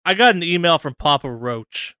I got an email from Papa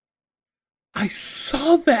Roach. I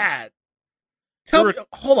saw that. They Tell were me,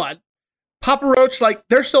 hold on. Papa Roach, like,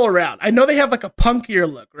 they're still around. I know they have, like, a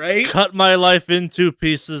punkier look, right? cut my life in two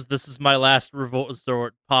pieces. This is my last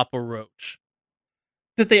resort, Papa Roach.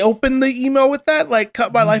 Did they open the email with that? Like,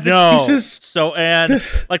 cut my life into No. pieces? So, and,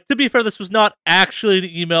 like, to be fair, this was not actually an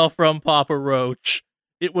email from Papa Roach.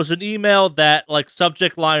 It was an email that, like,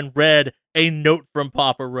 subject line read, a note from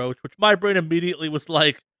Papa Roach, which my brain immediately was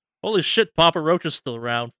like, holy shit, Papa Roach is still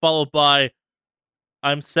around, followed by,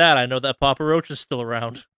 I'm sad, I know that Papa Roach is still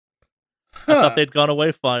around. I thought they'd gone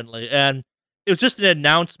away finally, and it was just an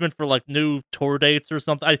announcement for like new tour dates or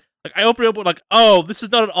something. I opened it up with like, oh, this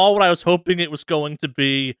is not at all what I was hoping it was going to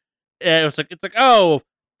be. And it's like, oh,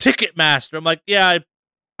 Ticketmaster. I'm like, yeah,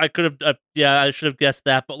 I could have, yeah, I should have guessed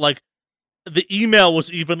that, but like, the email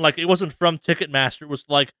was even like, it wasn't from Ticketmaster. It was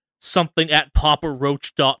like something at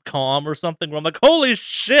paparoach.com or something. Where I'm like, holy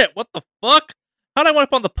shit, what the fuck? How did I wind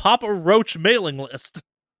up on the Papa Roach mailing list?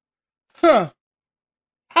 Huh.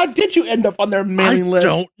 How did you end up on their mailing list? I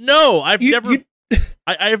don't know. I've never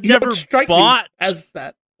bought as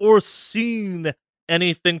that or seen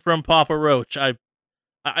anything from Papa Roach.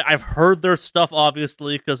 I've heard their stuff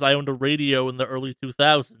obviously because I owned a radio in the early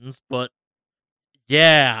 2000s, but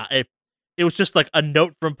yeah, it was just like a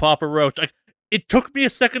note from Papa Roach. It took me a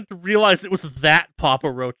second to realize it was that Papa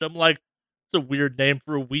Roach. I'm like, it's a weird name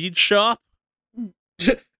for a weed shop.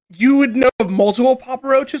 You would know of multiple Papa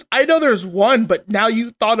Roaches? I know there's one, but now you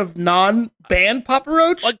thought of non-band Papa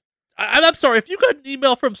Roach? Like, I'm sorry, if you got an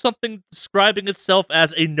email from something describing itself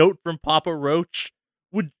as a note from Papa Roach,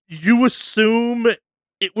 would you assume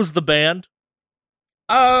it was the band?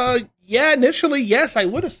 Yeah, initially, yes, I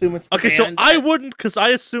would assume it's the band. Okay, so I wouldn't, because I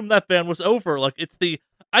assume that band was over. Like,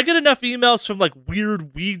 I get enough emails from, like,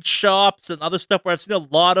 weird weed shops and other stuff where I've seen a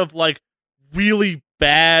lot of, like, really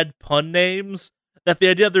bad pun names, that the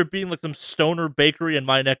idea of there being, like, some stoner bakery in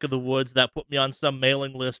my neck of the woods that put me on some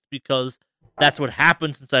mailing list because that's what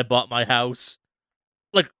happened since I bought my house.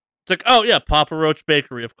 Like, it's like, oh, yeah, Papa Roach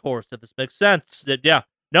Bakery, of course. That this makes sense. Yeah.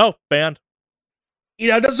 No, band. You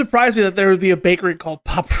know, it doesn't surprise me that there would be a bakery called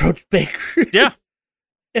Papa Roach Bakery. Yeah.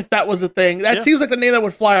 If that was a thing. That seems like the name that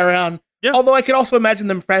would fly around. Yeah. Although I could also imagine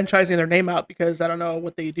them franchising their name out because I don't know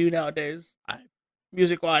what they do nowadays.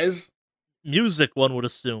 Music-wise. Music, one would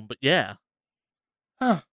assume, but yeah.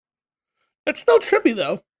 Huh. That's still trippy,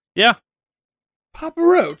 though. Yeah. Papa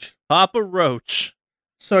Roach. Papa Roach.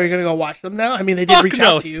 So you're going to go watch them now? I mean, they did reach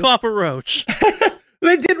out to you. Papa Roach.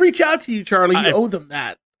 They did reach out to you, Charlie. You owe them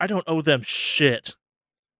that. I don't owe them shit.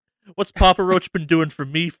 What's Papa Roach been doing for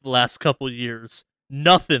me for the last couple years?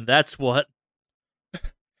 Nothing, that's what.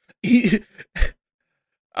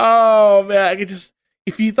 Oh, man. I could just...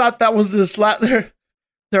 If you thought that was their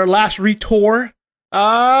last retour,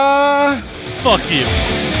 fuck you.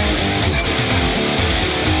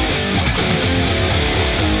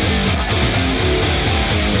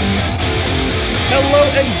 Hello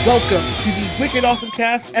and welcome to the Wicked Awesome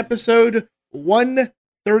Cast, episode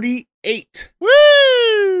 138. Woo!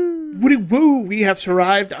 Woody woo! We have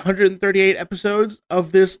survived 138 episodes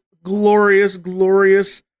of this glorious,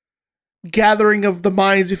 glorious gathering of the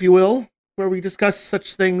minds, if you will, where we discuss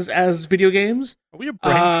such things as video games. Are we a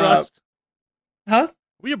brain trust? Huh?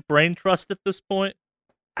 Are we a brain trust at this point?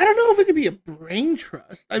 I don't know if it could be a brain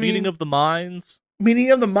trust. Meeting of the minds?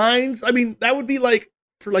 Meeting of the minds? I mean, that would be like,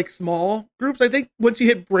 for like small groups. I think once you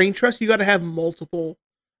hit brain trust, you got to have multiple,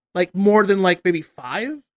 like more than like maybe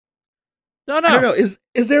 5. No. I don't know. Is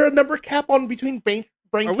there a number cap on between brain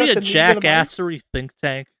trust? Are we a Jackassery think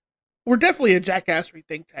tank? We're definitely a Jackassery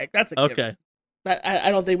think tank. That's a okay. Given.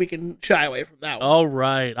 I don't think we can shy away from that one. All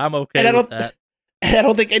right, I'm okay with that. And I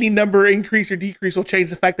don't think any number increase or decrease will change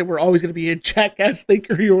the fact that we're always going to be a jackass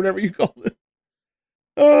thinkery or whatever you call it.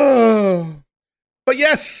 Oh, but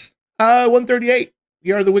yes, 138.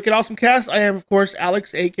 We are the Wicked Awesome Cast. I am, of course,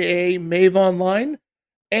 Alex, aka Mave Online,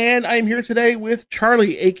 and I am here today with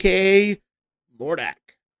Charlie, aka Lordak.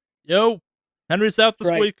 Yo, Henry's out this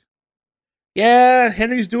week. Yeah,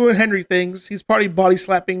 Henry's doing Henry things. He's probably body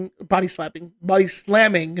slamming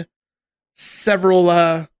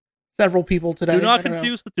several people today. Do not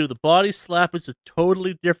confuse the two. The body slap is a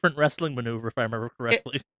totally different wrestling maneuver, if I remember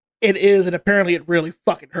correctly. It is, and apparently it really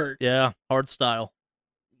fucking hurts. Yeah, hard style.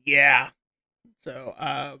 Yeah.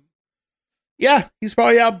 So, yeah, he's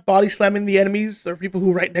probably out body slamming the enemies or people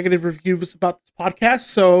who write negative reviews about this podcast.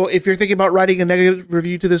 So if you're thinking about writing a negative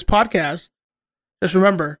review to this podcast, just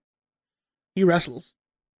remember, he wrestles.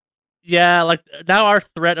 Yeah, like now our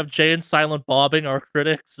threat of Jay and Silent bobbing our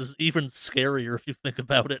critics is even scarier if you think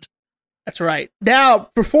about it. That's right. Now,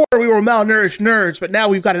 before we were malnourished nerds, but now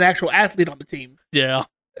we've got an actual athlete on the team. Yeah.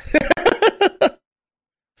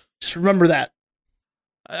 Just remember that.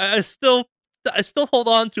 I still hold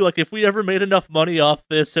on to, like, if we ever made enough money off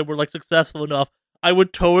this and were, like, successful enough, I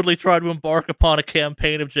would totally try to embark upon a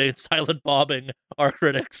campaign of Jay and Silent bombing our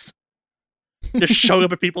critics. Just showing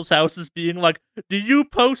up at people's houses being like, do you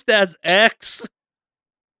post as X?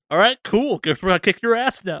 Alright, cool. Guess we're gonna kick your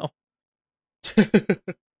ass now.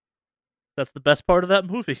 That's the best part of that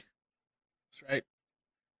movie. That's right.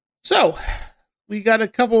 So, we got a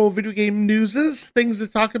couple video game newses, things to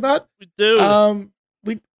talk about. We do.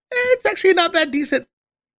 It's actually not that decent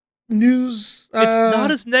news. It's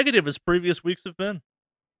not as negative as previous weeks have been.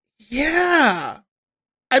 Yeah.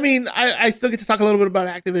 I mean, I still get to talk a little bit about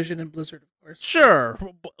Activision and Blizzard, of course. Sure.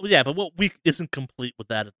 Yeah, but what week isn't complete with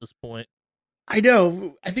that at this point? I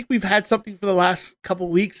know. I think we've had something for the last couple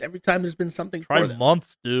weeks. Every time there's been something Try for them.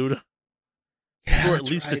 months, dude. Yeah, or at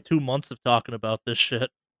least right. 2 months of talking about this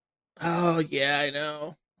shit. Oh, yeah, I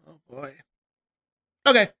know. Oh, boy.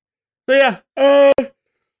 Okay. So, yeah.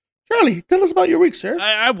 Charlie, tell us about your week, sir.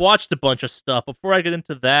 I watched a bunch of stuff. Before I get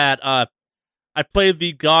into that, I played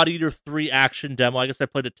the God Eater 3 action demo. I guess I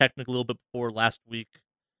played it technically a little bit before last week,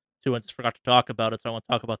 too, and just forgot to talk about it, so I want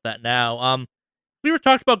to talk about that now. We were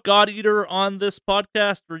talking about God Eater on this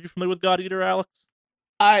podcast. Are you familiar with God Eater, Alex?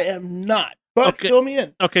 I am not, but fill me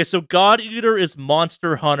in. Okay, so God Eater is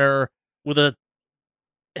Monster Hunter with a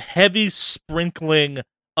heavy sprinkling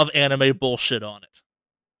of anime bullshit on it.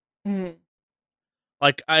 Mm.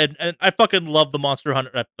 Like, I fucking love the Monster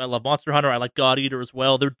Hunter. I love Monster Hunter. I like God Eater as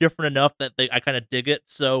well. They're different enough that I kind of dig it.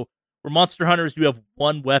 So, for Monster Hunters, you have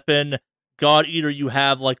one weapon. God Eater, you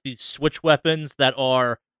have, like, these switch weapons that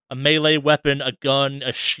are a melee weapon, a gun,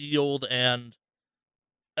 a shield, and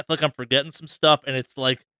I feel like I'm forgetting some stuff, and it's,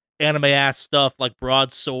 like, anime-ass stuff, like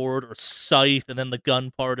broadsword or scythe, and then the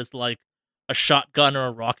gun part is, like, a shotgun or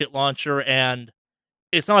a rocket launcher, and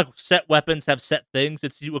it's not like set weapons have set things.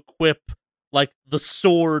 It's you equip, like, the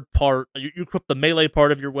sword part, you equip the melee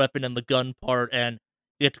part of your weapon and the gun part, and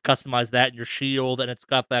you have to customize that in your shield, and it's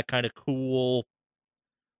got that kind of cool,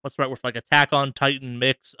 what's the right word, like, Attack on Titan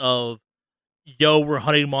mix of, yo, we're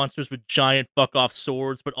hunting monsters with giant fuck-off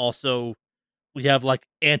swords, but also we have, like,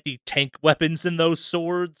 anti-tank weapons in those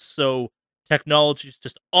swords, so technology's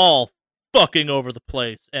just all fucking over the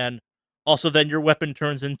place, and also then your weapon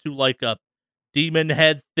turns into, like, a demon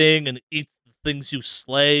head thing and eats the things you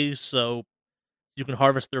slay, so you can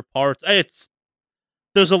harvest their parts.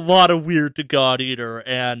 There's a lot of weird to God Eater,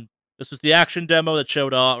 and this was the action demo that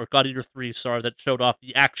showed off, or God Eater 3, sorry, that showed off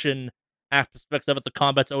the action aspects of it. The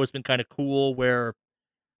combat's always been kind of cool, where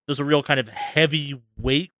there's a real kind of heavy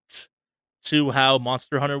weight to how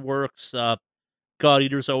Monster Hunter works. God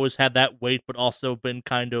Eater's always had that weight, but also been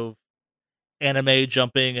kind of anime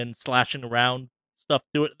jumping and slashing around stuff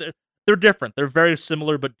to it. They're different. They're very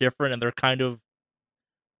similar, but different, and they're kind of,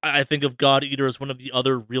 I think of God Eater as one of the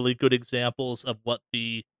other really good examples of what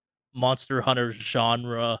the Monster Hunter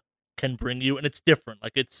genre can bring you, and it's different.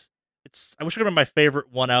 Like, it's I wish I could remember my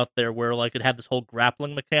favorite one out there where, like, it had this whole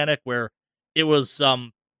grappling mechanic where it was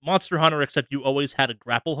Monster Hunter, except you always had a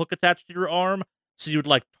grapple hook attached to your arm, so you would,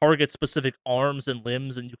 like, target specific arms and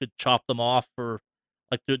limbs, and you could chop them off for,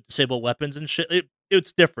 like, to disable weapons and shit.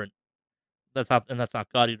 It's different. That's not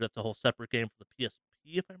God Eater. That's a whole separate game for the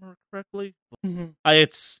PSP, if I remember correctly. Mm-hmm.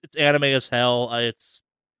 It's anime as hell. It's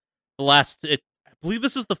the last. I believe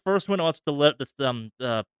this is the first one that's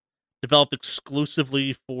developed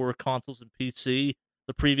exclusively for consoles and PC.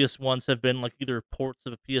 The previous ones have been, like, either ports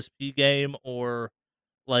of a PSP game or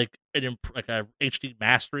like a HD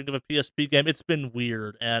mastering of a PSP game. It's been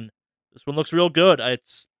weird, and this one looks real good.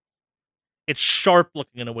 It's sharp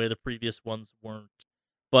looking in a way the previous ones weren't.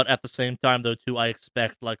 But at the same time, though, too, I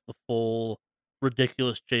expect, like, the full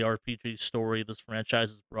ridiculous JRPG story this franchise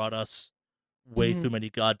has brought us way too many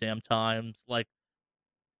goddamn times. Like,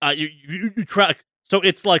 you track. So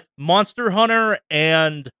it's like Monster Hunter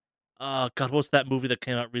and God, what's that movie that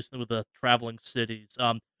came out recently with the traveling cities?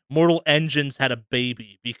 Mortal Engines had a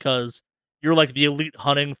baby because you're like the elite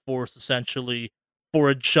hunting force essentially for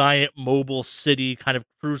a giant mobile city, kind of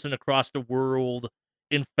cruising across the world,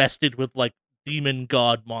 infested with, like, demon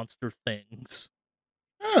god monster things.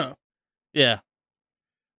 Oh, yeah,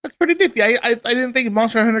 that's pretty nifty. I didn't think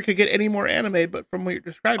Monster Hunter could get any more anime, but from what you're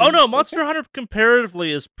describing, oh no, Monster Hunter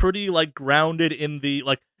comparatively is pretty, like, grounded in the,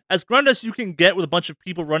 like, as grounded as you can get with a bunch of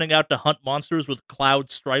people running out to hunt monsters with cloud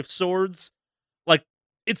strife swords. Like,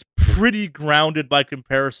 it's pretty grounded by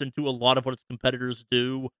comparison to a lot of what its competitors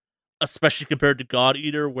do, especially compared to God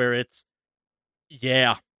Eater, where it's,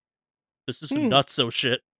 yeah, this is some nutso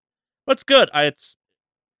shit. That's good.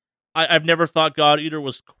 I've never thought God Eater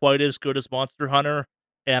was quite as good as Monster Hunter,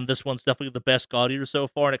 and this one's definitely the best God Eater so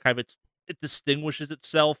far, and it distinguishes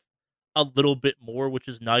itself a little bit more, which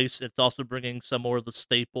is nice. It's also bringing some more of the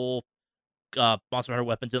staple Monster Hunter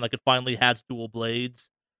weapons in. Like, it finally has dual blades.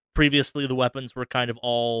 Previously, the weapons were kind of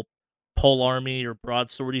all pole army or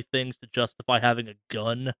broadswordy things to justify having a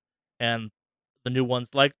gun, and the new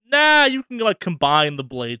one's like, nah, you can like combine the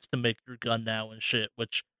blades to make your gun now and shit,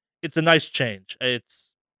 which it's a nice change.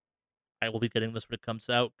 I will be getting this when it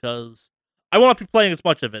comes out because I won't be playing as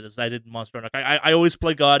much of it as I did in Monster Hunter. I always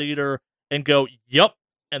play God Eater and go, yup,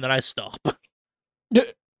 and then I stop.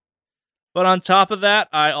 But on top of that,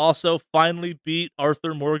 I also finally beat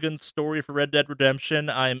Arthur Morgan's story for Red Dead Redemption.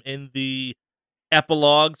 I'm in the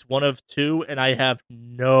epilogues, 1 of 2, and I have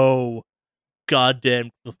no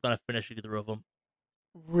goddamn clue if I'm gonna finish either of them.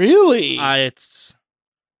 Really?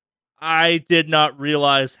 I did not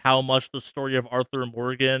realize how much the story of Arthur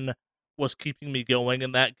Morgan was keeping me going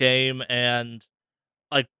in that game, and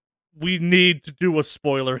like, we need to do a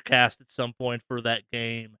spoiler cast at some point for that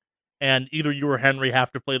game, and either you or Henry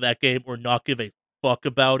have to play that game or not give a fuck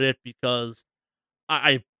about it, because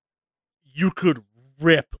you could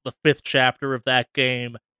rip the 5th chapter of that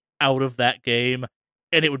game out of that game,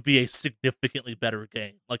 and it would be a significantly better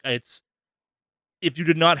game. Like, if you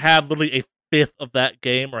did not have literally a 5th of that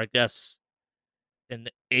game, or I guess an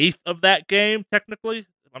 8th of that game, technically.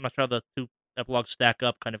 I'm not sure how the 2 epilogues stack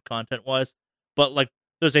up kind of content-wise, but like,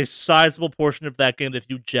 there's a sizable portion of that game that if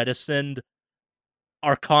you jettisoned,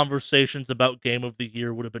 our conversations about Game of the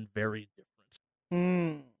Year would have been very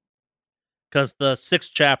different. Because the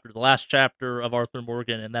 6th chapter, the last chapter of Arthur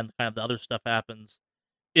Morgan, and then kind of the other stuff happens,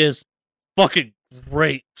 is fucking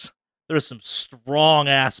great. There's some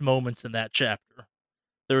strong-ass moments in that chapter.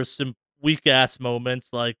 There's some weak-ass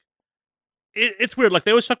moments, like, it's weird. Like,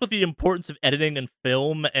 they always talk about the importance of editing in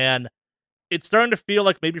film, and it's starting to feel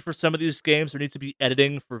like maybe for some of these games there needs to be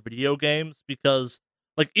editing for video games, because,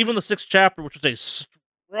 like, even the 6th chapter, which was a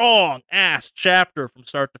strong-ass chapter from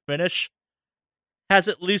start to finish, has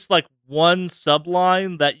at least, like, one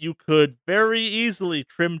subline that you could very easily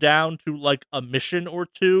trim down to, like, a mission or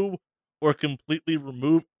 2, or completely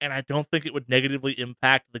remove, and I don't think it would negatively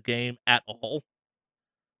impact the game at all.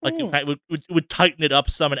 Like, it would tighten it up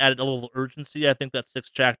some and add a little urgency. I think that 6th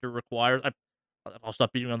chapter requires. I'll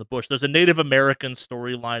stop beating around the bush. There's a Native American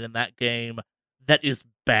storyline in that game that is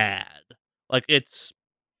bad. Like, it's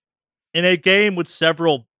in a game with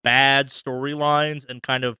several bad storylines and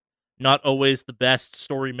kind of not always the best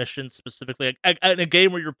story missions specifically. In a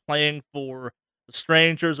game where you're playing for the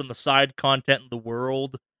strangers and the side content in the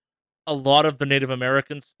world, a lot of the Native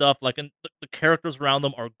American stuff, like, and the characters around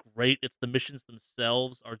them are great. It's the missions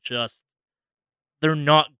themselves are just, they're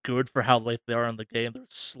not good for how late they are in the game. They're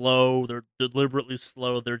slow. They're deliberately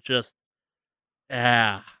slow. They're just,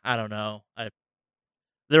 I don't know.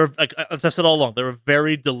 They're, like, as I've said all along, they're a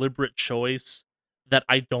very deliberate choice that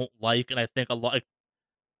I don't like, and I think a lot.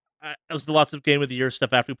 There's lots of Game of the Year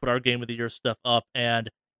stuff after we put our Game of the Year stuff up, and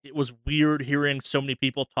it was weird hearing so many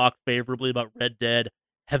people talk favorably about Red Dead,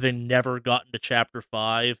 having never gotten to Chapter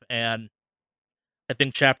 5, and I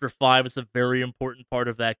think Chapter 5 is a very important part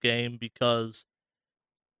of that game, because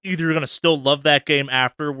either you're going to still love that game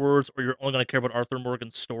afterwards, or you're only going to care about Arthur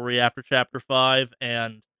Morgan's story after Chapter 5,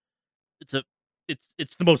 and it's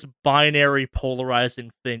the most binary,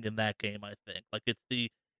 polarizing thing in that game, I think. Like,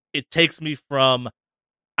 it takes me from,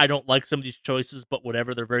 I don't like some of these choices, but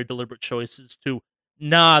whatever, they're very deliberate choices, to,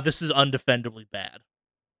 nah, this is undefendably bad.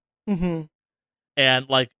 Mm-hmm. And,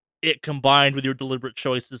 like, it combined with your deliberate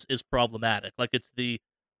choices is problematic. Like, and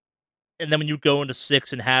then when you go into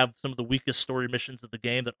 6 and have some of the weakest story missions of the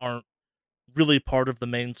game that aren't really part of the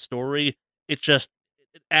main story, it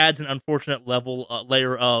adds an unfortunate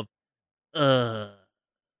layer of, I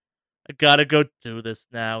gotta go do this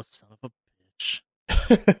now, son of a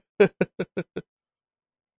bitch.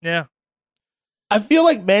 Yeah. I feel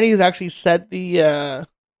like Manny has actually said the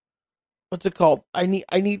what's it called? I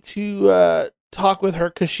need to talk with her,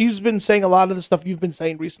 because she's been saying a lot of the stuff you've been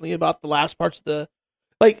saying recently about the last parts of the,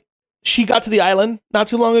 like, she got to the island not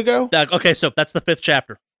too long ago. Okay, so that's the 5th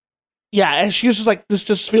chapter. Yeah, and she was just like, this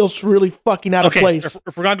just feels really fucking out of place.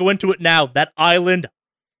 If we're gonna go into it now, that island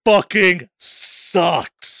fucking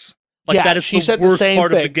sucks. Like, yeah, that is the worst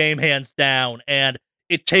part of the game, hands down. And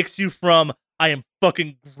it takes you from, I am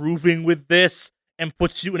fucking grooving with this, and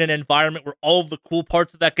puts you in an environment where all of the cool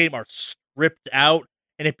parts of that game are stripped out,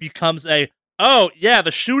 and it becomes oh, yeah,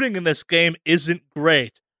 the shooting in this game isn't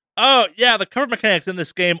great. Oh, yeah, the cover mechanics in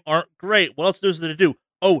this game aren't great. What else is there to do?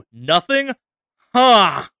 Oh, nothing?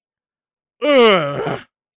 Huh. Ugh.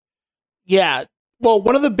 Yeah. Well,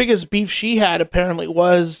 one of the biggest beefs she had apparently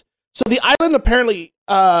was so the island apparently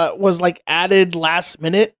was like added last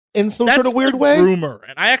minute in some sort of weird way. Rumor,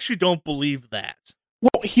 and I actually don't believe that.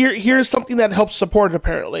 Well, here's something that helps support it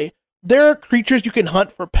apparently. There are creatures you can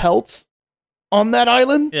hunt for pelts on that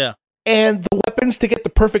island. Yeah. And the weapons to get the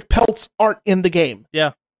perfect pelts aren't in the game.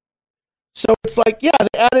 Yeah. So it's like, yeah,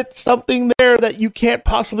 they added something there that you can't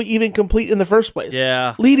possibly even complete in the first place.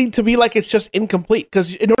 Yeah. Leading to be like it's just incomplete.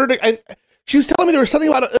 Because in order to... she was telling me there was something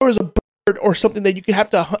about there was a bird or something that you can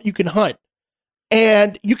hunt.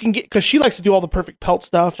 And you can get... Because she likes to do all the perfect pelt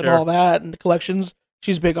stuff and all that and the collections.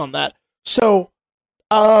 She's big on that. So,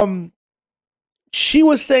 she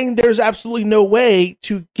was saying there's absolutely no way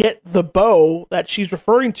to get the bow that she's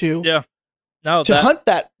referring to. Yeah. No, to hunt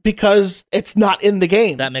that because it's not in the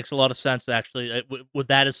game. That makes a lot of sense, actually. With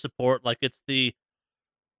that as support, like it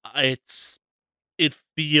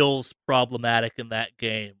feels problematic in that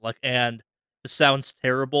game. Like, and it sounds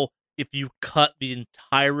terrible if you cut the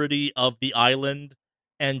entirety of the island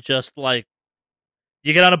and just like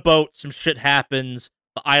you get on a boat, some shit happens,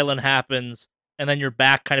 the island happens, and then you're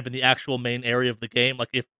back kind of in the actual main area of the game. Like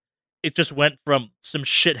if it just went from some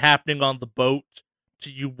shit happening on the boat to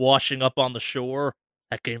you washing up on the shore,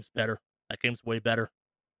 that game's better. That game's way better.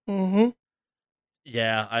 Mm-hmm.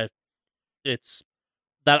 Yeah,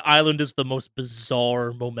 that island is the most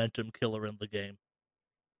bizarre momentum killer in the game.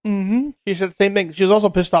 Mm-hmm. She said the same thing. She was also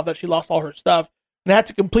pissed off that she lost all her stuff and had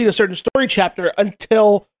to complete a certain story chapter in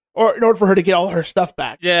order for her to get all her stuff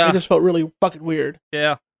back. Yeah. It just felt really fucking weird.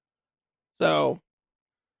 Yeah. So,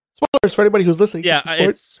 spoilers for anybody who's listening. Yeah,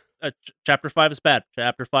 it's Chapter 5 is bad.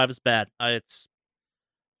 Chapter 5 is bad. I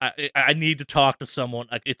need to talk to someone.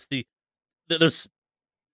 Like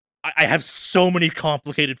I have so many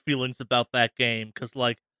complicated feelings about that game because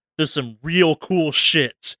like there's some real cool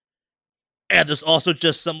shit, and there's also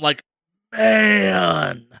just some like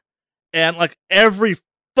man, and like every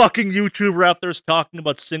fucking YouTuber out there is talking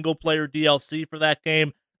about single player DLC for that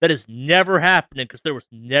game. That is never happening because there was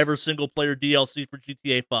never single player DLC for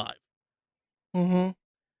GTA 5. Mm-hmm.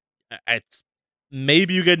 It's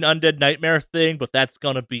maybe you get an Undead Nightmare thing, but that's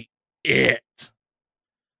gonna be it.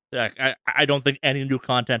 I don't think any new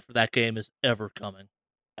content for that game is ever coming.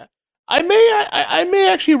 I may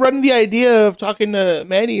actually run the idea of talking to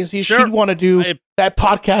Manny and see if she'd want to do that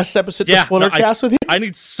podcast episode, the Spoilercast with you. I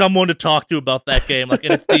need someone to talk to about that game. Like,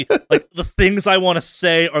 and it's the things I want to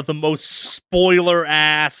say are the most spoiler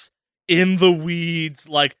ass in the weeds.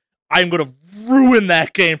 Like, I'm gonna ruin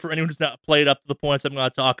that game for anyone who's not played up to the points I'm gonna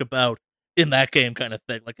talk about in that game, kind of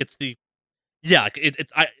thing. Like, it's yeah.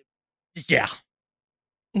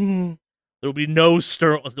 Mm-hmm. There'll be no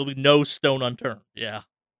stone unturned. Yeah.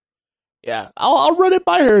 Yeah, I'll run it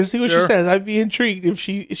by her and see what she says. I'd be intrigued if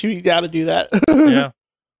she'd be down to do that.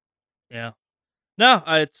 Yeah. No,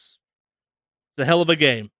 it's a hell of a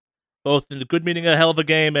game, both in the good meaning of a hell of a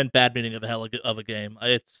game and bad meaning of a hell of a game.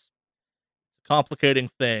 It's a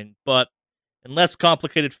complicating thing, but in less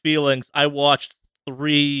complicated feelings, I watched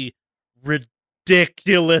 4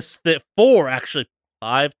 actually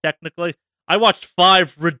 5 technically. I watched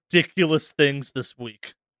 5 ridiculous things this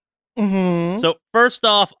week. Mm-hmm. So first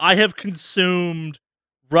off, I have consumed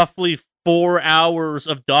roughly 4 hours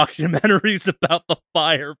of documentaries about the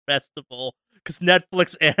Fire Festival because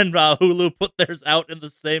Netflix and Hulu put theirs out in the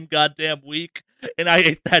same goddamn week, and I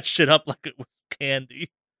ate that shit up like it was candy.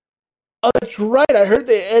 Oh, that's right. I heard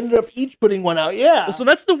they ended up each putting one out. Yeah. Well, so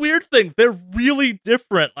that's the weird thing. They're really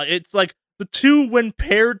different. It's like the two, when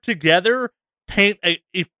paired together, paint a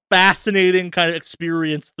fascinating kind of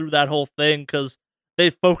experience through that whole thing because they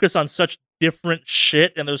focus on such different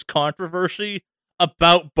shit, and there's controversy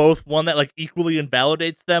about both, one that like equally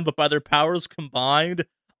invalidates them, but by their powers combined,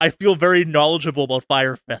 I feel very knowledgeable about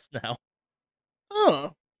Firefest now.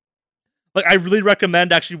 Oh. Like, I really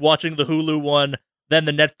recommend actually watching the Hulu one, then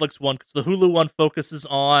the Netflix one, because the Hulu one focuses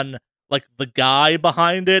on like the guy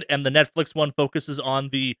behind it, and the Netflix one focuses on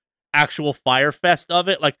the actual Firefest of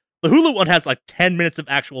it. Like, the Hulu one has like 10 minutes of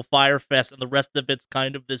actual Firefest, and the rest of it's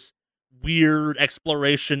kind of this weird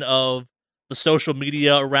exploration of the social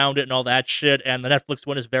media around it and all that shit, and the Netflix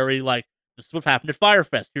one is very like, this is what happened at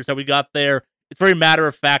Firefest, here's how we got there. It's very matter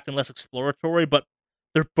of fact and less exploratory, but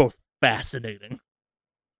they're both fascinating.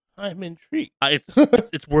 I'm intrigued.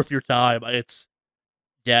 It's worth your time. It's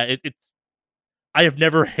I have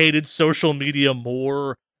never hated social media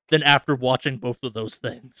more than after watching both of those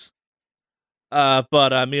things.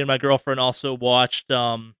 But me and my girlfriend also watched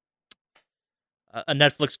a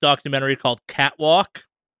Netflix documentary called Catwalk,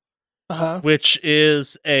 which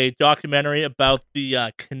is a documentary about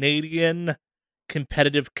the Canadian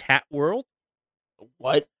competitive cat world.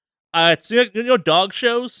 What? It's dog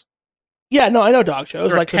shows. Yeah, no, I know dog shows,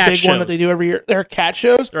 There are like the cat big one that they shows. do every year. There are cat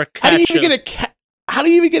shows. There are How do cat you even shows. get a cat? How do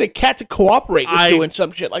you even get a cat to cooperate with I- doing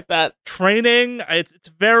some shit like that? Training, it's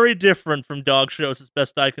very different from dog shows, as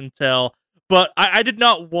best I can tell. But I did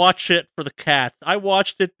not watch it for the cats. I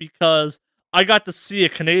watched it because I got to see a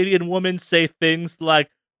Canadian woman say things like,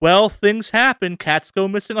 "Well, things happen. Cats go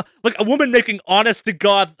missing." Like a woman making honest to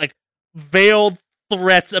God, like veiled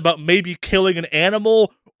threats about maybe killing an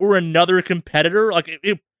animal or another competitor. Like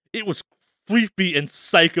it was creepy and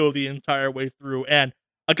psycho the entire way through. And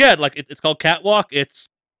again, like it's called Catwalk. It's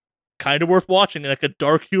kind of worth watching in like a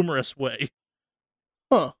dark, humorous way.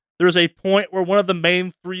 Huh. There's a point where one of the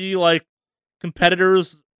main three like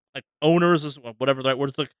competitors, like owners, is whatever that word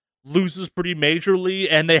is, like loses pretty majorly,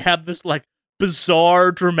 and they have this like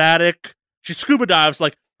bizarre, dramatic. She scuba dives,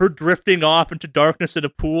 like her drifting off into darkness in a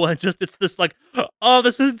pool, and just it's this like, oh,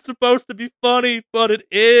 this isn't supposed to be funny, but it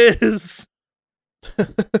is.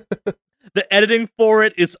 The editing for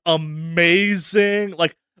it is amazing.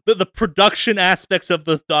 Like the production aspects of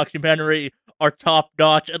the documentary are top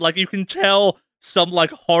notch, and like you can tell some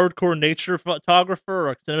like hardcore nature photographer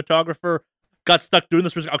or cinematographer got stuck doing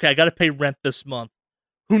this. Okay, I got to pay rent this month.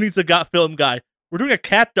 Who needs a got film guy? We're doing a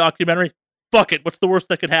cat documentary. Fuck it. What's the worst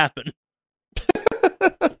that could happen?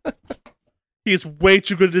 He is way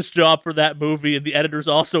too good at his job for that movie, and the editor's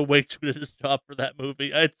also way too good at his job for that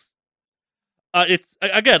movie. It's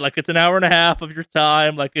again, like it's an hour and a half of your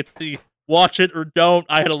time. Like it's the watch it or don't.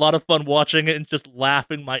 I had a lot of fun watching it and just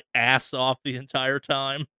laughing my ass off the entire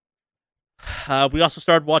time. We also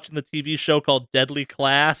started watching the TV show called Deadly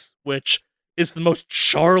Class, which is the most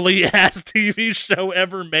Charlie-ass TV show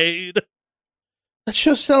ever made. That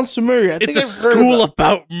show sounds familiar. It's a school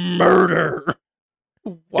about murder.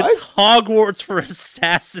 What? It's Hogwarts for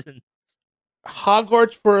assassins.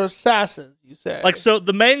 Hogwarts for assassins, you say? Like, so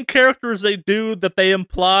the main character is a dude that they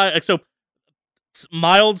imply, like, so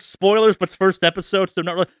mild spoilers, but it's first episode, so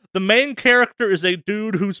not really. The main character is a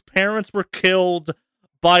dude whose parents were killed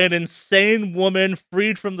by an insane woman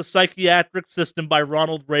freed from the psychiatric system by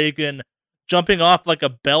Ronald Reagan, jumping off like a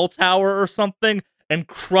bell tower or something and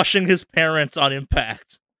crushing his parents on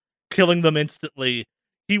impact, killing them instantly.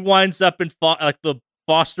 He winds up in like the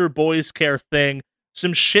foster boys care thing.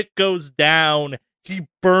 Some shit goes down. He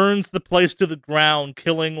burns the place to the ground,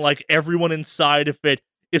 killing like everyone inside of it.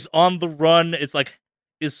 Is on the run.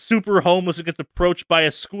 Is super homeless and gets approached by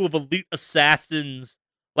a school of elite assassins,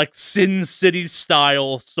 like Sin City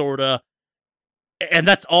style, sorta. And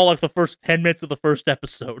that's all like the first 10 minutes of the first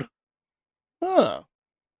episode. Huh.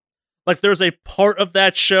 Like there's a part of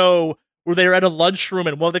that show where they're at a lunchroom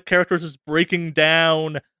and one of the characters is breaking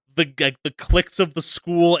down the cliques of the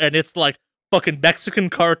school, and it's like fucking Mexican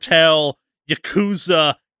cartel,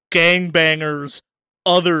 Yakuza, gangbangers,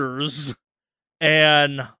 others,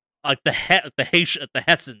 and like the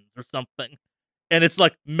Hessians or something. And it's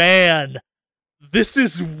like, man, this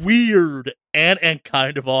is weird and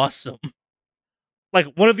kind of awesome. Like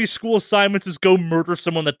one of these school assignments is go murder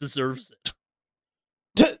someone that deserves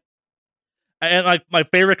it. And like my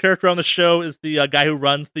favorite character on the show is the guy who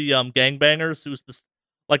runs the gangbangers, who's this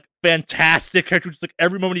like fantastic character. Just like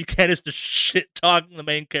every moment he can is just shit talking the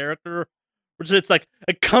main character. Which it's like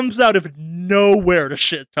it comes out of nowhere to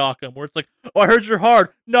shit talk him. Where it's like, oh, I heard you're hard,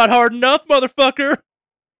 not hard enough, motherfucker.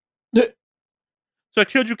 So I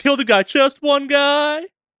killed the guy, just one guy.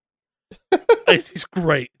 He's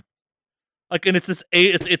great. Like, and it's this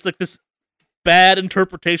it's like this bad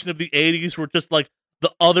interpretation of the 80s where just like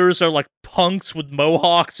the others are like punks with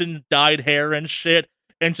mohawks and dyed hair and shit,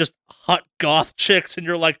 and just hot goth chicks, and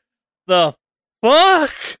you're like, the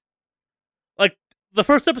fuck? Like, the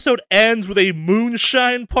first episode ends with a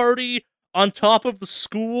moonshine party on top of the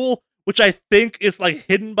school, which I think is like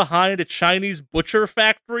hidden behind a Chinese butcher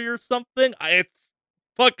factory or something. It's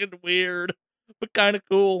fucking weird, but kind of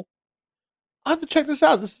cool. I'll have to check this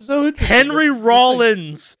out. This is so interesting. Henry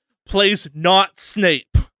Rollins plays not Snape.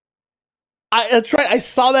 That's right. I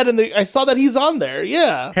saw that he's on there.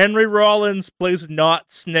 Yeah. Henry Rollins plays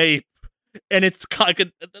not Snape. And it's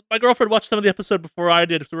my girlfriend watched some of the episode before I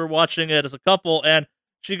did, so we were watching it as a couple, and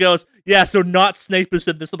she goes, yeah, so not Snape is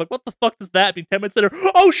in this. I'm like, what the fuck does that mean? 10 minutes later,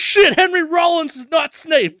 oh shit, Henry Rollins is not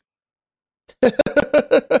Snape.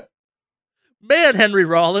 Man, Henry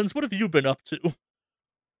Rollins, what have you been up to?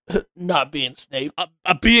 Not being Snape.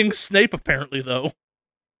 Being Snape, apparently, though.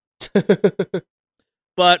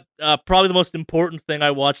 But probably the most important thing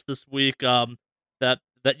I watched this week,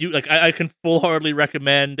 that you like, I can full-heartedly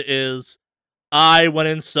recommend is I went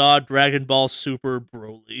and saw Dragon Ball Super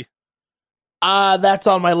Broly. That's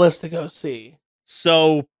on my list to go see.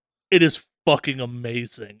 So it is fucking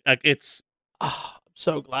amazing. Like it's Oh, I'm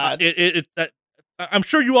so glad. I'm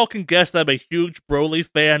sure you all can guess that I'm a huge Broly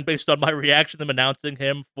fan based on my reaction to them announcing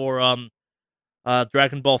him for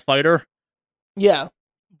Dragon Ball Fighter. Yeah.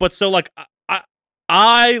 But so like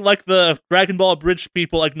I like the Dragon Ball Abridged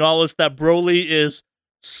people acknowledge that Broly is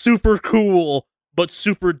super cool but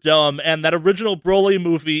super dumb, and that original Broly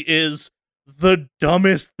movie is the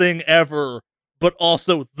dumbest thing ever, but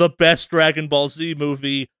also the best Dragon Ball Z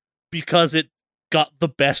movie because it got the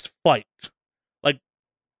best fight. Like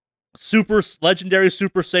super legendary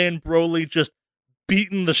Super Saiyan Broly just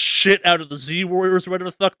beating the shit out of the Z Warriors, or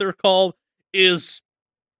whatever the fuck they're called, is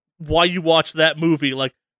why you watch that movie.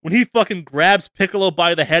 Like when he fucking grabs Piccolo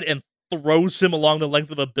by the head and throws him along the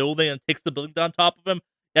length of a building and takes the building down top of him,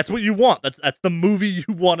 that's what you want. That's the movie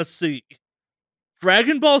you want to see.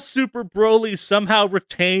 Dragon Ball Super Broly somehow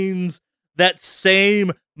retains that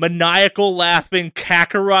same maniacal laughing,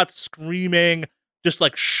 Kakarot screaming, just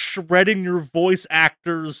like shredding your voice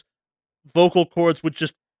actors' vocal cords with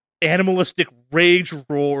just animalistic rage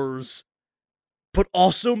roars, but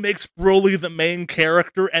also makes Broly the main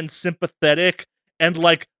character and sympathetic and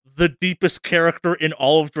like the deepest character in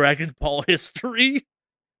all of Dragon Ball history.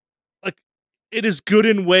 Like, it is good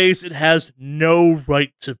in ways it has no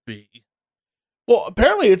right to be. Well,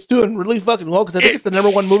 apparently it's doing really fucking well because I think it's the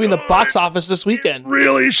 #1 movie in the box office this weekend. It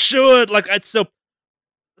really should. Like, it's so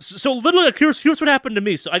literally, like, here's what happened to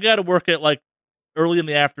me. So I got to work at like early in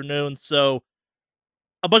the afternoon. So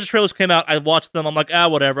a bunch of trailers came out. I watched them. I'm like,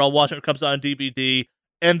 whatever. I'll watch it when it comes out on DVD.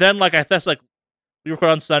 And then like I guess like we record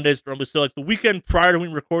on Sundays normally. So like the weekend prior to when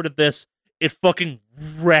we recorded this, it fucking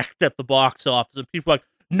wrecked at the box office, and people are like,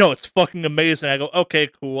 no, it's fucking amazing. I go, okay,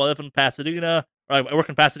 cool. I live in Pasadena. I work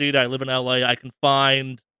in Pasadena. I live in LA. I can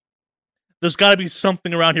find. There's got to be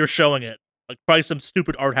something around here showing it. Like probably some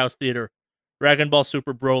stupid art house theater. Dragon Ball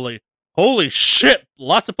Super Broly. Holy shit!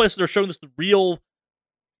 Lots of places are showing this to real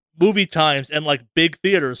movie times and like big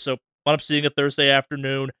theaters. So I'm seeing it Thursday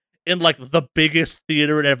afternoon in like the biggest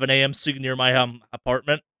theater of an AMC near my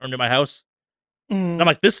apartment or near my house. And I'm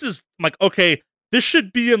like, okay, this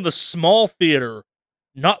should be in the small theater,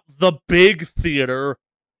 not the big theater.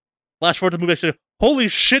 Flash forward to the movie, actually, holy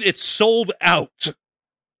shit, it's sold out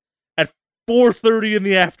at 4:30 in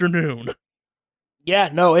the afternoon. Yeah,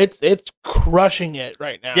 no, it's crushing it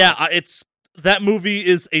right now. Yeah, that movie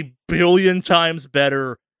is a billion times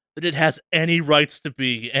better than it has any rights to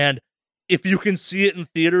be, and if you can see it in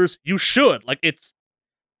theaters, you should. Like, it's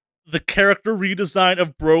the character redesign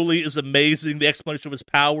of Broly is amazing. The explanation of his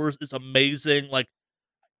powers is amazing. Like,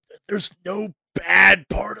 there's no bad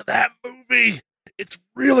part of that movie. It's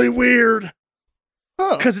really weird.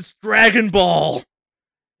 Because it's Dragon Ball.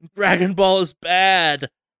 Dragon Ball is bad.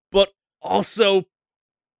 But also,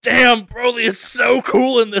 damn, Broly is so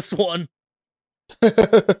cool in this one.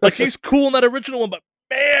 Like, he's cool in that original one, but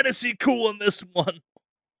man, is he cool in this one.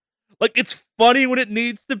 Like, it's funny when it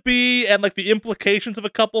needs to be, and like the implications of a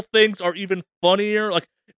couple things are even funnier. Like,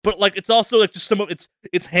 but like it's also like just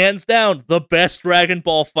it's hands down the best Dragon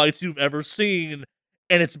Ball fights you've ever seen,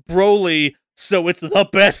 and it's Broly, so it's the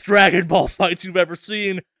best Dragon Ball fights you've ever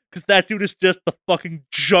seen because that dude is just the fucking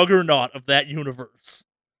juggernaut of that universe.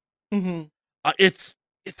 Mm-hmm. It's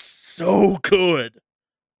so good.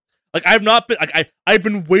 Like I've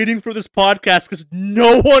been waiting for this podcast because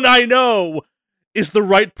no one I know is the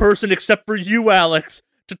right person except for you, Alex,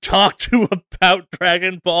 to talk to about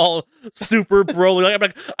Dragon Ball Super Broly. Like, I'm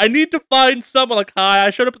like, I need to find someone. Like, hi, I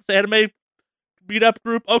showed up at this anime meetup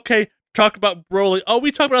group. Okay, talk about Broly. Oh,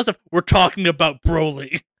 we talk about other stuff. We're talking about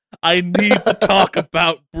Broly. I need to talk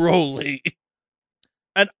about Broly.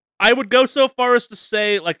 And I would go so far as to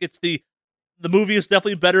say, like, it's the movie is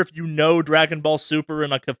definitely better if you know Dragon Ball Super,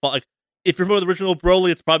 and like if you're more the original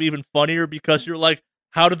Broly, it's probably even funnier because you're like,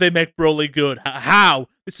 how did they make Broly good? How?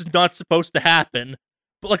 This is not supposed to happen.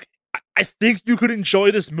 But, like, I think you could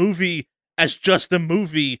enjoy this movie as just a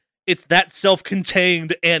movie. It's that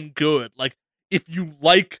self-contained and good. Like, if you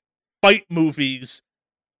like fight movies,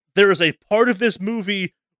 there is a part of this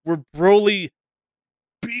movie where Broly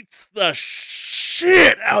beats the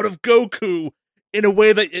shit out of Goku in a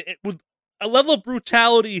way that, with a level of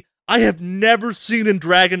brutality I have never seen in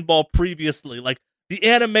Dragon Ball previously. Like, the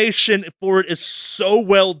animation for it is so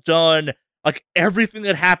well done. Like, everything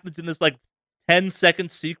that happens in this, like, 10-second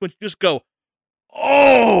sequence, you just go,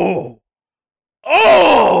 oh!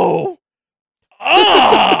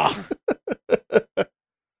 Ah!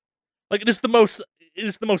 Like, it is the most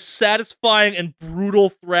satisfying and brutal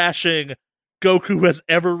thrashing Goku has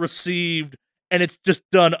ever received, and it's just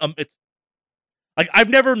done, it's, like, I've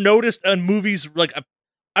never noticed in movies, like,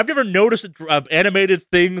 I've never noticed animated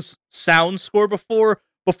things sound score before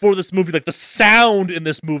this movie. Like, the sound in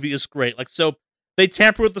this movie is great. Like, so they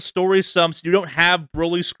tamper with the story some, so you don't have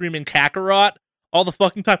Broly screaming Kakarot all the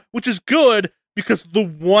fucking time, which is good because the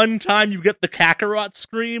one time you get the Kakarot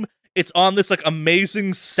scream, it's on this like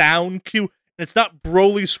amazing sound cue, and it's not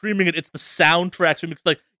Broly screaming it; it's the soundtrack screaming. It's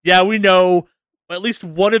like, yeah, we know at least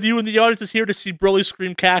one of you in the audience is here to see Broly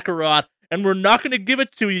scream Kakarot, and we're not going to give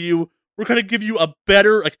it to you. We're going to give you a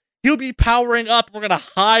better, like, he'll be powering up. We're going to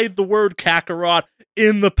hide the word Kakarot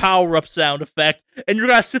in the power-up sound effect. And you're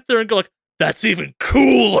going to sit there and go, like, that's even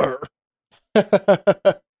cooler.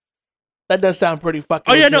 That does sound pretty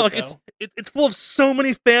fucking yeah, no, like, though. it's full of so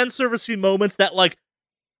many fan servicey moments that, like,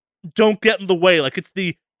 don't get in the way. Like, it's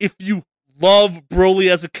if you love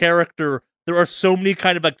Broly as a character, there are so many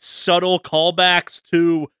kind of, like, subtle callbacks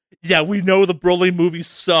to, yeah, we know the Broly movie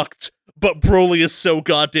sucked, but Broly is so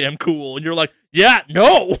goddamn cool. And you're like, yeah,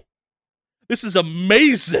 no! This is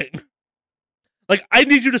amazing! Like, I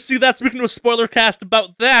need you to see that, speaking to a spoiler cast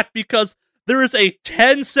about that, because there is a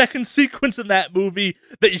 10-second sequence in that movie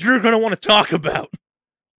that you're going to want to talk about.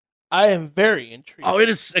 I am very intrigued. Oh, it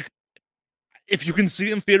is, like, if you can see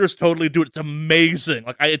it in theaters, totally do it. It's amazing.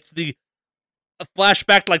 Like, it's a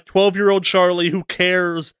flashback to, like, 12-year-old Charlie who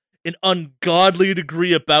cares an ungodly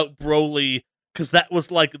degree about Broly, because that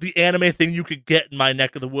was, like, the anime thing you could get in my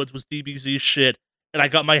neck of the woods was DBZ shit, and I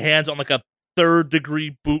got my hands on, like, a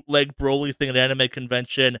third-degree bootleg Broly thing at an anime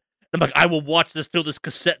convention, and I'm like, I will watch this till this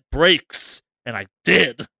cassette breaks, and I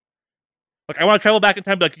did. Like, I want to travel back in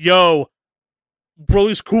time and be like, yo,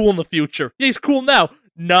 Broly's cool in the future. Yeah, he's cool now.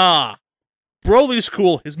 Nah. Broly's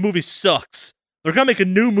cool. His movie sucks. They're gonna make a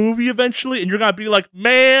new movie eventually, and you're gonna be like,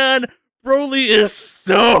 man, Broly is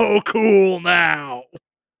so cool now.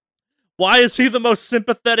 Why is he the most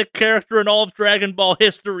sympathetic character in all of Dragon Ball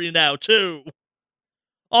history now, too?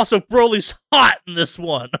 Also, Broly's hot in this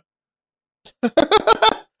one.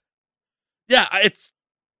 Yeah, it's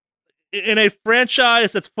in a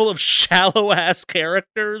franchise that's full of shallow-ass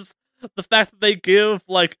characters, the fact that they give,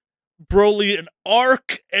 like, Broly an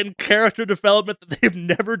arc and character development that they've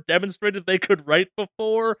never demonstrated they could write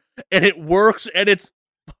before, and it works, and it's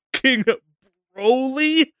fucking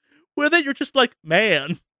Broly with it, you're just like,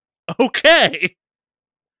 man, okay.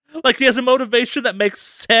 Like, he has a motivation that makes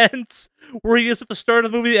sense, where he is at the start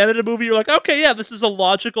of the movie, the end of the movie, you're like, okay, yeah, this is a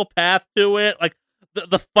logical path to it. Like,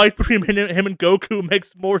 the fight between him and Goku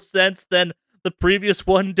makes more sense than the previous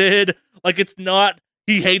one did. Like, it's not,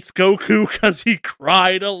 he hates Goku because he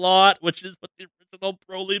cried a lot, which is what the original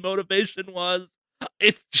Broly motivation was.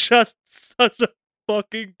 It's just such a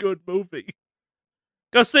fucking good movie.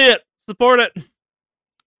 Go see it. Support it.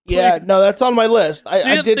 Yeah, no, that's on my list. See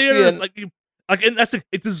it in theaters. And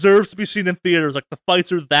it deserves to be seen in theaters. Like, the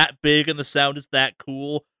fights are that big and the sound is that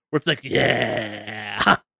cool, where it's like,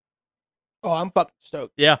 yeah. Oh, I'm fucking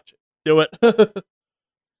stoked. Yeah, do it.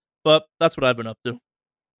 But that's what I've been up to.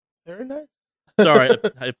 Very nice. Sorry.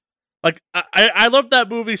 I love that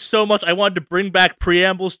movie so much, I wanted to bring back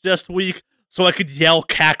preambles just week so I could yell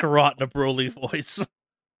Kakarot in a Broly voice.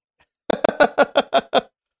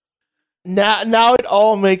 Now it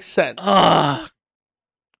all makes sense. Ah,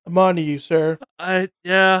 I'm on to you, sir. Maybe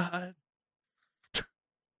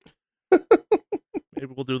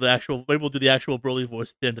we'll do the actual Broly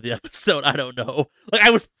voice at the end of the episode. I don't know. Like, I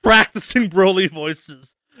was practicing Broly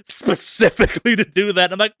voices specifically to do that.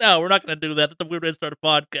 And I'm like, no, we're not going to do that. That's a weird way to start a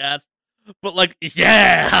podcast. But, like,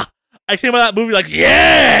 yeah! I came out of that movie like,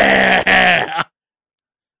 yeah!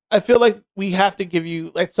 I feel like we have to give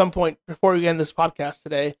you, at some point before we end this podcast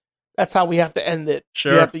today, that's how we have to end it.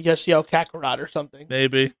 Sure. We have to just yell Kakarot or something.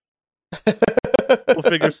 Maybe. We'll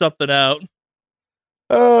figure something out.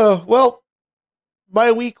 Well,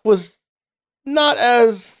 my week was not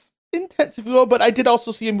as intense, if you will, but I did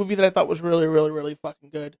also see a movie that I thought was really, really, really fucking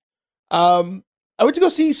good. I went to go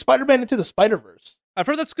see Spider-Man Into the Spider-Verse. I've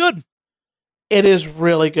heard that's good. It is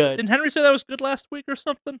really good. Didn't Henry say that was good last week or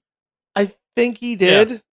something? I think he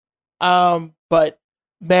did. Yeah. But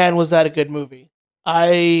man, was that a good movie.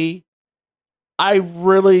 I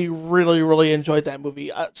really, really, really enjoyed that movie.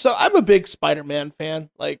 So I'm a big Spider-Man fan.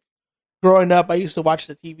 Like, growing up, I used to watch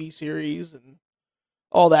the TV series and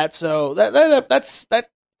all that. So that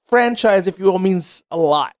franchise, if you will, means a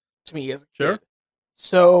lot to me as a kid.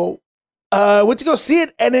 So went to go see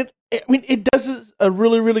it, and it does a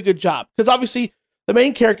really, really good job. Because obviously, the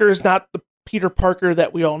main character is not the Peter Parker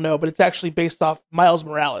that we all know, but it's actually based off Miles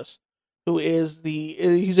Morales, who is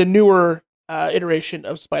he's a newer iteration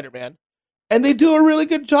of Spider-Man. And they do a really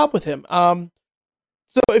good job with him.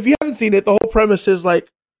 So if you haven't seen it, the whole premise is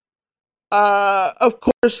like, of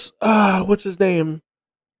course, what's his name?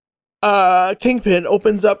 Kingpin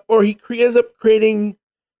opens up, or he ends up creating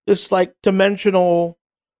this like dimensional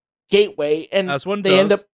gateway, and As one they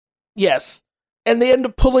end up, does. yes, and they end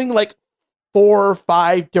up pulling like 4 or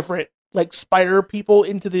 5 different like spider people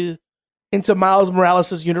into Miles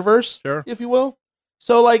Morales' universe, Sure. if you will.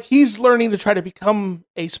 So like he's learning to try to become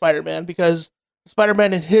a Spider-Man because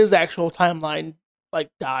Spider-Man in his actual timeline like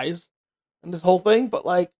dies in this whole thing, but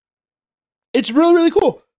like it's really really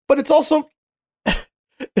cool. But it's also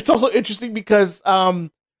it's also interesting because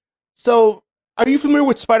so are you familiar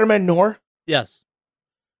with Spider-Man Noir? Yes.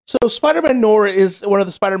 So Spider-Man Noir is one of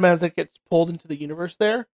the Spider-Mans that gets pulled into the universe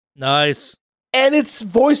there. Nice. And it's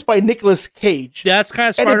voiced by Nicolas Cage. That's kind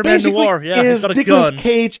of And it Spider-Man basically Noir. Yeah, he's is got a Nicolas gun.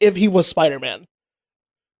 Cage if he was Spider-Man.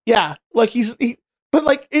 Yeah, like but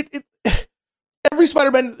like it every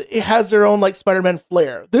Spider-Man has their own like Spider-Man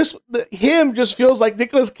flair. Him just feels like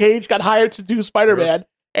Nicolas Cage got hired to do Spider-Man, Sure.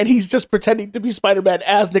 and he's just pretending to be Spider-Man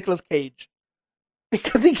as Nicolas Cage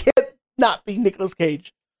because he can't not be Nicolas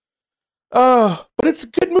Cage. But it's a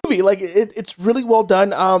good movie. Like it's really well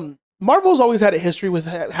done. Marvel's always had a history with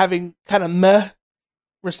having kind of meh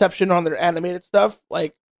reception on their animated stuff.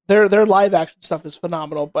 Like their live action stuff is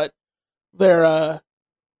phenomenal, but their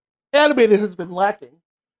animated has been lacking.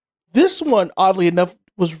 This one, oddly enough,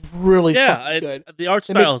 was really fucking good. The art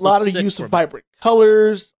They make style a lot of use of vibrant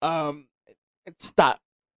colors. It's not.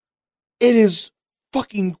 It is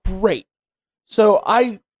fucking great. So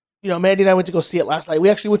Mandy and I went to go see it last night. We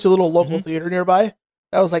actually went to a little local theater nearby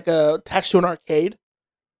that was like attached to an arcade,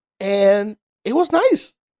 and it was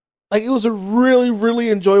nice. Like it was a really, really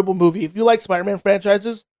enjoyable movie. If you like Spider-Man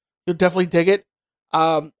franchises, you'll definitely dig it.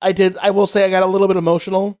 I will say I got a little bit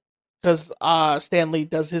emotional because Stan Lee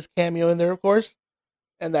does his cameo in there, of course,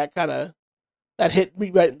 and that hit me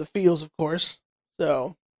right in the feels, of course.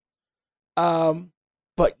 So,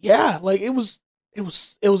 but yeah, like it was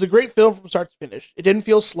a great film from start to finish. It didn't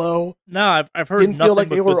feel slow. No, I've heard Didn't nothing feel like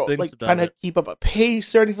but they were good things like about trying it. to keep up a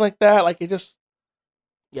pace or anything like that. Like it just,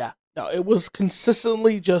 yeah, no, it was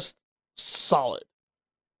consistently just solid.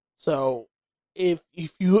 So if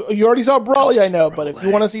you already saw Brawley, I know, but if you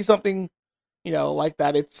want to see something, like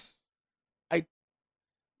that,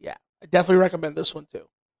 I definitely recommend this one too.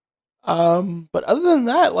 But other than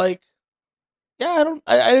that, like, yeah,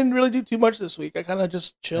 I didn't really do too much this week. I kind of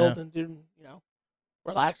just chilled and didn't,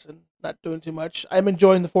 relax and not doing too much. I'm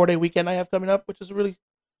enjoying the 4-day weekend I have coming up, which is really,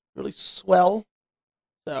 really swell.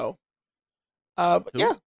 So, but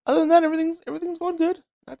yeah, other than that, everything's going good.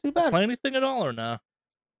 Not too bad. Play anything at all or nah?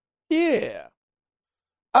 Yeah.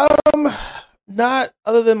 Not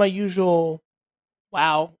other than my usual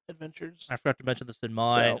WoW adventures. I forgot to mention this in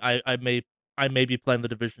mine. I may be playing the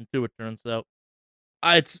Division 2, it turns out.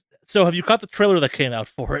 So have you caught the trailer that came out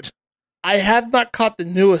for it? I have not caught the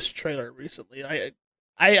newest trailer recently.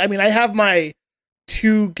 I mean I have my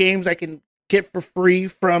 2 games I can get for free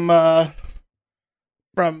from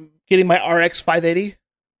getting my RX 580.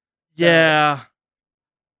 Yeah.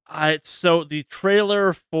 So the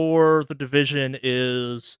trailer for the Division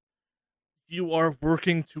is you are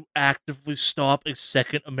working to actively stop a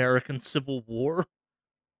second American Civil War.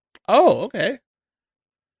 Oh, okay.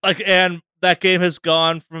 And that game has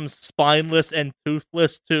gone from spineless and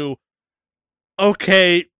toothless to,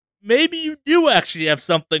 okay, maybe you do actually have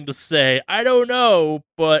something to say. I don't know,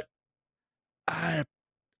 but I'm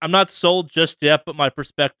not sold just yet, but my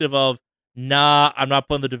perspective of, nah, I'm not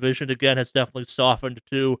playing the Division again has definitely softened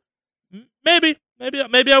to, maybe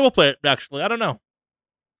I will play it, actually. I don't know.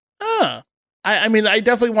 I mean, I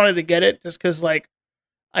definitely wanted to get it just because, like,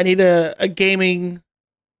 I need a gaming,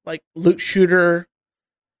 like, loot shooter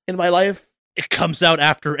in my life. It comes out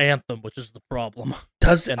after Anthem, which is the problem.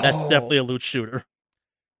 And that's definitely a loot shooter.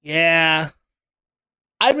 Yeah.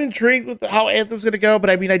 I'm intrigued with how Anthem's going to go, but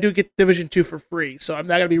I mean, I do get Division 2 for free, so I'm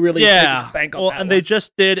not going to be really bank on that and one. they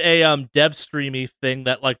just did a dev streamy thing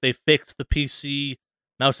that, like, they fixed the PC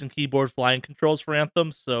mouse and keyboard flying controls for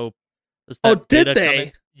Anthem, so... Did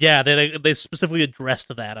they? Yeah, they specifically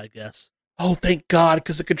addressed that, I guess. Oh, thank God,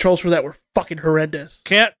 because the controls for that were fucking horrendous.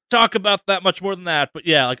 Can't talk about that much more than that, but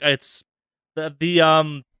yeah, like, it's...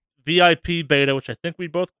 The VIP beta, which I think we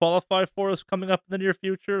both qualify for, is coming up in the near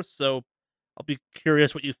future, so I'll be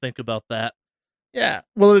curious what you think about that. Yeah.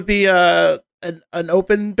 Will it be an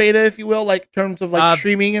open beta, if you will, like, in terms of, like,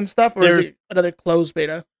 streaming and stuff, or is it another closed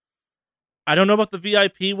beta? I don't know about the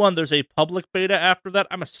VIP one. There's a public beta after that.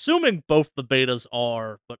 I'm assuming both the betas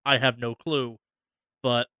are, but I have no clue.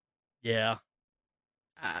 But, yeah.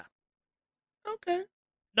 Okay.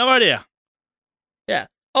 No idea. Yeah.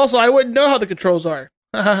 Also, I wouldn't know how the controls are.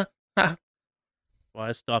 Why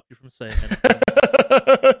I stopped you from saying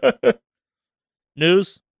anything.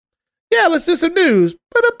 News? Yeah, let's do some news.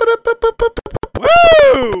 Woo!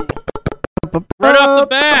 Right off the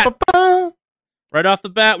bat. Right off the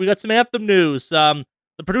bat, we got some Anthem news. The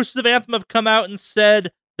producers of Anthem have come out and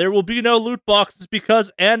said there will be no loot boxes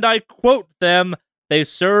because, and I quote them, they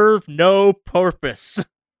serve no purpose.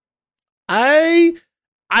 I'm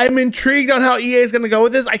intrigued on how EA is going to go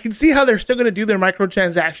with this. I can see how they're still going to do their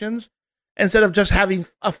microtransactions instead of just having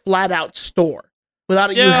a flat out store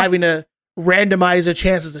without you having to randomize the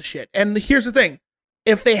chances of shit. And here's the thing.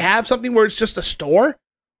 If they have something where it's just a store,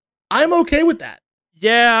 I'm okay with that.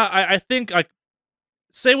 Yeah, I think,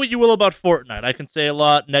 say what you will about Fortnite. I can say a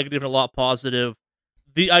lot negative and a lot positive.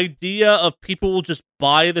 The idea of people will just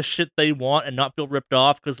buy the shit they want and not feel ripped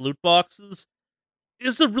off because loot boxes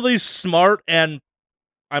is a really smart and,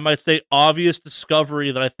 I might say, obvious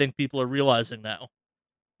discovery that I think people are realizing now.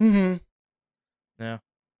 Mm-hmm. Yeah.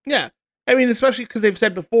 Yeah. I mean, especially because they've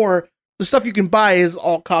said before, the stuff you can buy is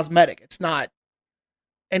all cosmetic. It's not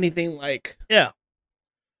anything like,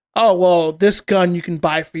 oh, well, this gun you can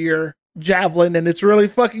buy for your javelin and it's really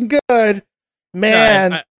fucking good.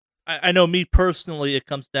 Man. Yeah, I know me personally, it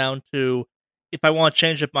comes down to if I want to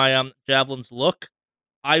change up my javelin's look,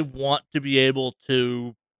 I want to be able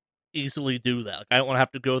to easily do that. Like, I don't want to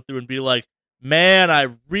have to go through and be like, man, I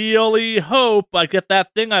really hope I get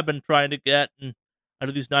that thing I've been trying to get and out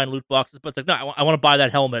of these 9 loot boxes. But it's like, no, I want to buy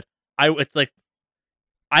that helmet. It's like,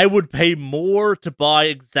 I would pay more to buy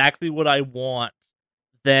exactly what I want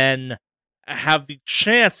than have the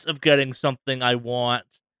chance of getting something I want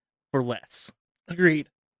for less. Agreed.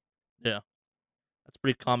 Yeah. That's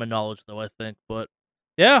pretty common knowledge, though, I think. But,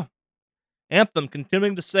 yeah. Anthem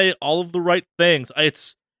continuing to say all of the right things.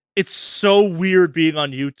 It's so weird being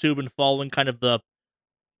on YouTube and following kind of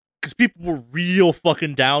because people were real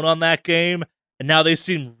fucking down on that game, and now they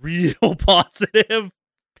seem real positive.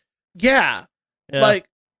 Yeah. Like,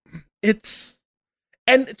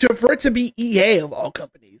 for it to be EA of all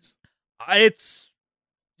companies. I've seen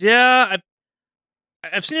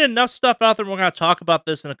enough stuff out there, and we're going to talk about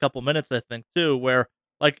this in a couple minutes, I think, too, where,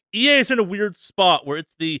 like, EA is in a weird spot where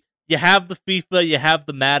it's you have the FIFA, you have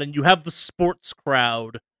the Madden, you have the sports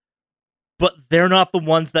crowd, but they're not the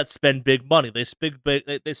ones that spend big money. They spend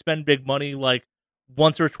big money, like,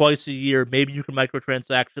 once or twice a year. Maybe you can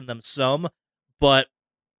microtransaction them some, but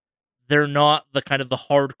they're not the kind of the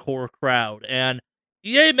hardcore crowd. And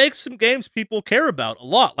EA makes some games people care about a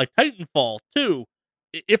lot, like Titanfall 2.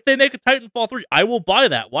 If they make a Titanfall 3, I will buy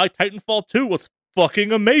that. Why? Titanfall 2 was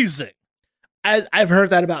fucking amazing. I've heard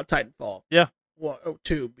that about Titanfall. Yeah. Well,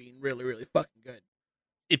 2 being really, really fucking good.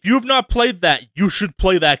 If you have not played that, you should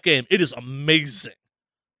play that game. It is amazing.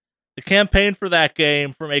 The campaign for that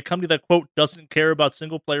game, from a company that, quote, doesn't care about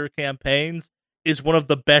single-player campaigns, is one of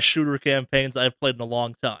the best shooter campaigns I've played in a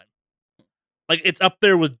long time. Like, it's up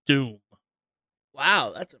there with Doom.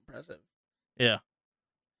 Wow, that's impressive. Yeah.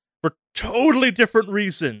 For totally different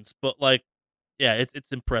reasons, but, like, yeah,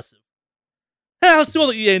 it's impressive. Yeah, let's do all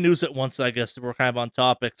the EA news at once, I guess, if we're kind of on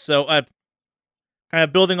topic. So, kind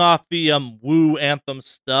of building off the Woo Anthem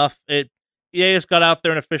stuff, EA has got out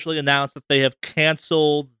there and officially announced that they have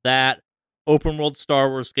canceled that open-world Star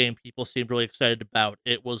Wars game people seemed really excited about.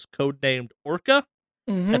 It was codenamed Orca.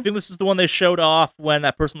 Mm-hmm. I think this is the one they showed off when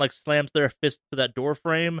that person, like, slams their fist to that door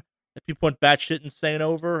frame that people went batshit insane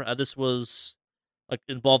over. This was, like,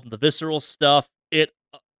 involved in the visceral stuff. It,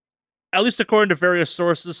 at least according to various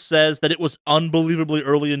sources, says that it was unbelievably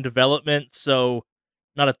early in development, so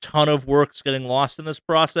not a ton of work's getting lost in this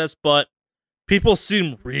process, but people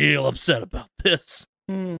seem real upset about this.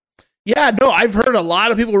 Yeah, no, I've heard a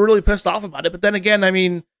lot of people were really pissed off about it, but then again, I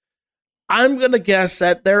mean, I'm going to guess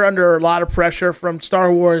that they're under a lot of pressure from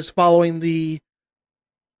Star Wars following the...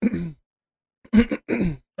 oh,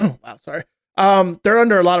 wow, sorry. They're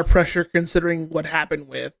under a lot of pressure considering what happened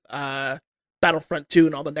with Battlefront 2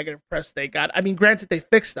 and all the negative press they got. I mean, granted, they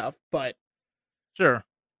fixed stuff, but... Sure.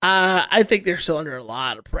 I think they're still under a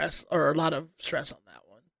lot of press, or a lot of stress on that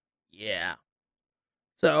one. Yeah.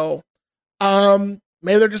 So,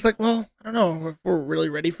 maybe they're just like, well, I don't know if we're really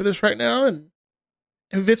ready for this right now, and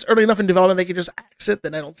if it's early enough in development they can just axe it,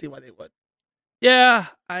 then I don't see why they would. Yeah,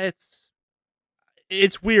 it's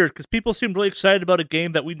weird, because people seem really excited about a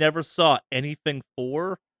game that we never saw anything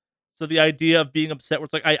for. So the idea of being upset, where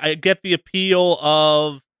it's like, I get the appeal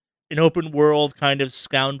of an open world kind of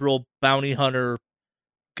scoundrel bounty hunter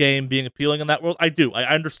game being appealing in that world. I do. I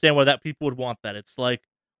understand why that people would want that. It's like,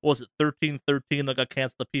 what was it, 1313 that got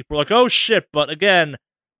canceled? The people were like, oh shit, but again,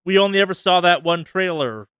 we only ever saw that one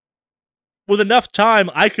trailer. With enough time,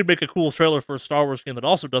 I could make a cool trailer for a Star Wars game that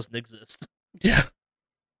also doesn't exist. Yeah.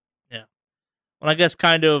 Yeah. when I guess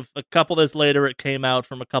kind of a couple days later, it came out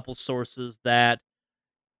from a couple sources that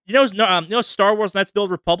Star Wars: Knights of the Old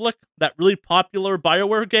Republic, that really popular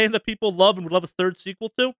BioWare game that people love and would love a third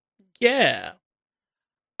sequel to. Yeah.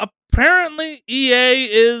 Apparently, EA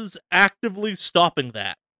is actively stopping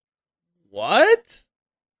that. What?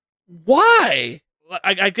 Why?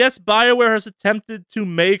 I guess BioWare has attempted to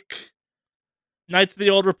make Knights of the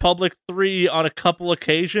Old Republic 3 on a couple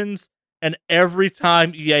occasions, and every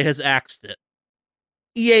time EA has axed it.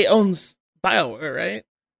 EA owns BioWare, right?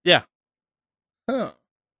 Yeah. Huh.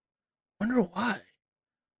 Wonder why.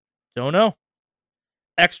 Don't know.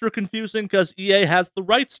 Extra confusing because EA has the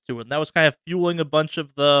rights to it, and that was kind of fueling a bunch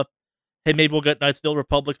of the, hey, maybe we'll get Knights of the Old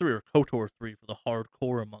Republic 3 or KOTOR 3 for the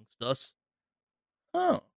hardcore amongst us.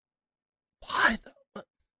 Oh. Why though?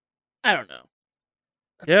 I don't know.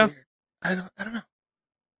 That's weird. I don't know.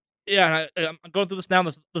 Yeah, I'm going through this now.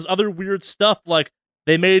 There's other weird stuff, like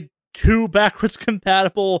they made 2 backwards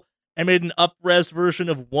compatible and made an up-res version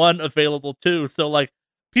of 1 available too. So, like,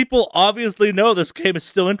 people obviously know this game is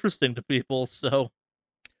still interesting to people, so...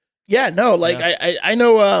 Yeah, no, like, yeah. I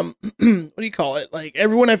know, what do you call it? Like,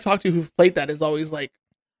 everyone I've talked to who've played that is always, like...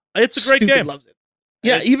 It's a great game. Loves it.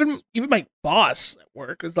 Yeah, even my boss at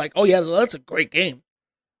work is like, oh yeah, that's a great game.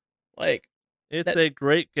 Like... It's a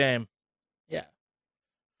great game. Yeah.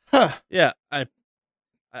 Huh. Yeah,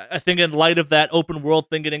 I think in light of that open world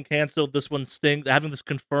thing getting canceled, this one having this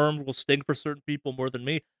confirmed will sting for certain people more than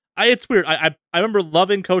me. It's weird. I remember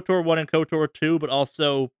loving KOTOR 1 and KOTOR 2, but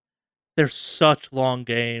also they're such long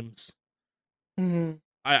games. Mm-hmm.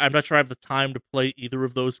 I'm not sure I have the time to play either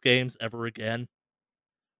of those games ever again.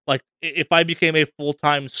 Like, if I became a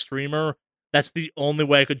full-time streamer, that's the only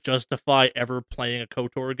way I could justify ever playing a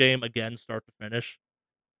KOTOR game again, start to finish.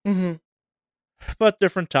 Mm-hmm. But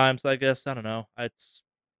different times, I guess. I don't know.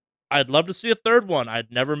 I'd love to see a third one.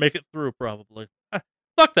 I'd never make it through, probably.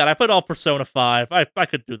 Fuck that. I played all Persona 5. I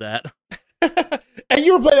could do that. And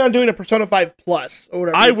you were planning on doing a Persona 5 Plus, or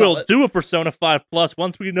whatever I will do a Persona 5 Plus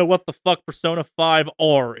once we know what the fuck Persona 5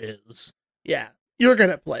 R is. Yeah, you're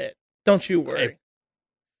gonna play it. Don't you worry.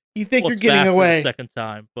 You think you're getting away the second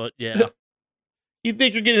time, but yeah. You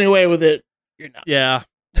think you're getting away with it? You're not. Yeah.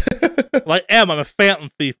 Well, I am. I'm a Phantom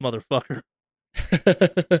Thief, motherfucker.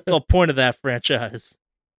 The whole point of that franchise.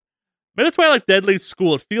 But that's why I like Deadly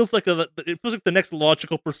School. It feels like the next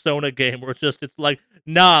logical Persona game where it's like,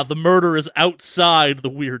 nah, the murder is outside the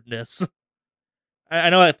weirdness. I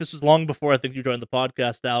know that this was long before I think you joined the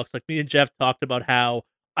podcast, Alex. Like, me and Jeff talked about how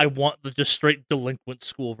I want the just straight delinquent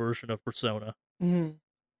school version of Persona. Mm-hmm.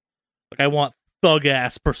 Like, I want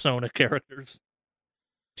thug-ass Persona characters.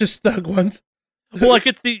 Just thug ones? Well, like,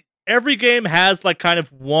 every game has, like, kind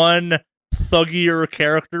of one thuggier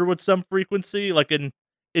character with some frequency. Like,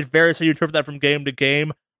 it varies how you interpret that from game to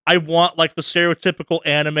game. I want, like, the stereotypical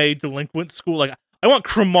anime delinquent school. Like, I want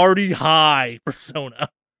Cromartie High Persona.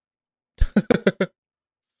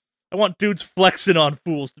 I want dudes flexing on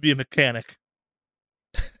fools to be a mechanic.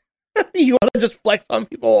 You want to just flex on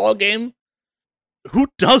people all game? Who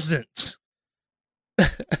doesn't?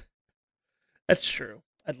 That's true.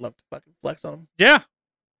 I'd love to fucking flex on them. Yeah.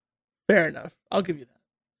 Fair enough. I'll give you that.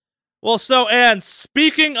 Well, so, and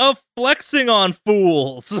speaking of flexing on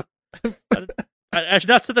fools, I should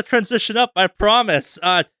not set the transition up, I promise.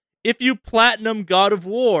 If you platinum God of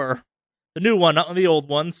War, the new one, not one of the old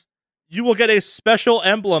ones, you will get a special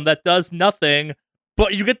emblem that does nothing,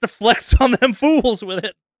 but you get to flex on them fools with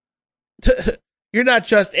it. You're not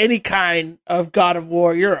just any kind of God of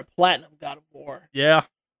War, you're a platinum God of War. Yeah.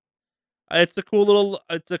 It's a cool little,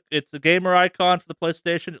 it's a gamer icon for the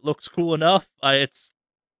PlayStation. It looks cool enough.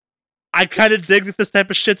 I kind of dig that this type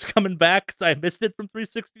of shit's coming back because I missed it from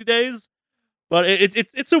 360 days. But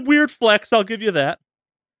it's a weird flex, I'll give you that.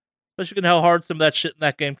 Especially how hard some of that shit in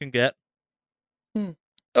that game can get.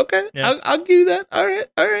 Okay, yeah. I'll give you that. All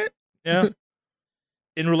right. Yeah.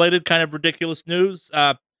 In related kind of ridiculous news,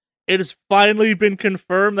 it has finally been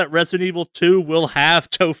confirmed that Resident Evil 2 will have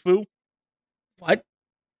tofu. What?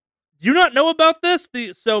 Do you not know about this?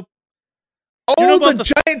 The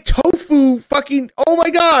giant tofu fucking... Oh my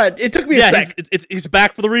god! It took me a sec. He's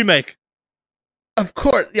back for the remake. Of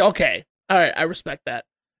course. Okay. Alright, I respect that.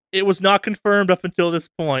 It was not confirmed up until this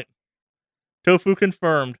point. Tofu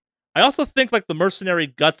confirmed. I also think like the Mercenary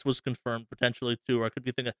Guts was confirmed potentially too, or I could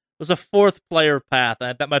be thinking there's a 4th player path.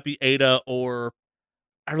 That might be Ada, or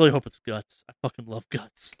I really hope it's Guts. I fucking love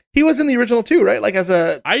Guts. He was in the original too, right? Like as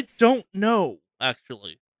a... I don't know,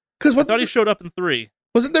 actually. Because I thought he showed up in 3.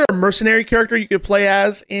 Wasn't there a mercenary character you could play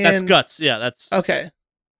as in... That's Guts, yeah, that's... Okay.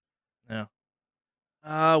 Yeah.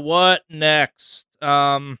 What next? You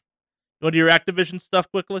want to do your Activision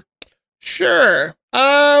stuff quickly? Sure.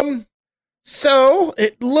 So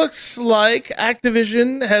it looks like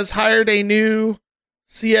Activision has hired a new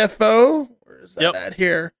CFO. Where is that at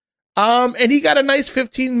here? And he got a nice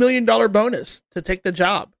 $15 million bonus to take the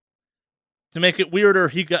job. To make it weirder,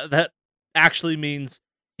 that actually means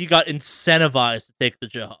he got incentivized to take the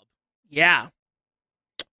job. Yeah.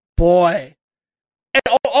 Boy.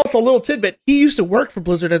 And also, a little tidbit, he used to work for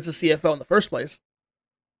Blizzard as a CFO in the first place.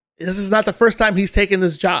 This is not the first time he's taken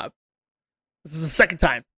this job. This is the second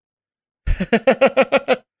time.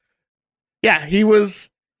 Yeah, he was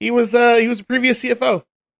a previous CFO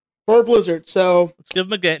for Blizzard. So let's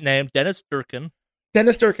give him a name, Dennis Durkin.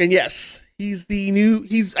 Dennis Durkin, yes, he's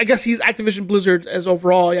I guess he's Activision Blizzard as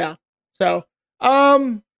overall, yeah. So,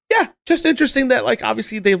 yeah, just interesting that like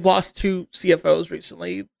obviously they've lost two CFOs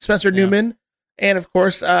recently, Spencer Newman, and of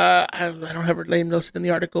course, I don't have her name listed in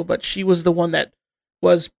the article, but she was the one that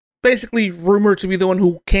was basically rumored to be the one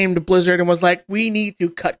who came to Blizzard and was like, we need to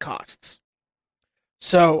cut costs.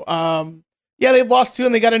 So, yeah, they've lost two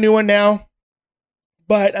and they got a new one now.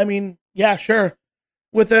 But, I mean, yeah, sure.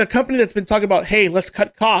 With a company that's been talking about, hey, let's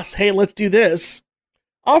cut costs. Hey, let's do this.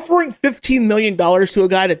 Offering $15 million to a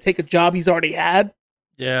guy to take a job he's already had.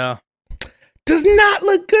 Yeah. Does not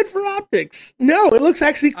look good for optics. No, it looks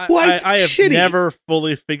actually quite I have shitty. Never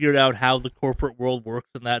fully figured out how the corporate world works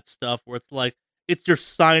and that stuff, where it's like, it's your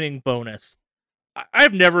signing bonus.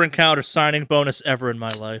 I've never encountered a signing bonus ever in my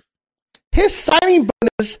life. His signing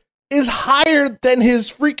bonus is higher than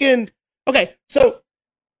his freaking... Okay, so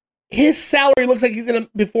his salary looks like he's going to,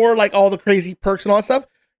 before like all the crazy perks and all that stuff,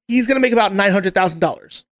 he's going to make about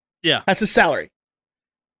 $900,000. Yeah. That's his salary.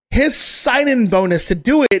 His sign-in bonus to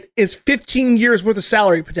do it is 15 years worth of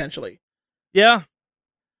salary, potentially. Yeah.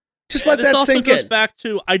 Just let that sink in. This also goes back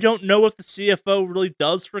to, I don't know what the CFO really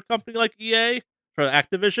does for a company like EA, for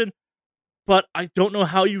Activision, but I don't know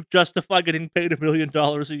how you justify getting paid $1 million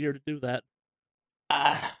a year to do that.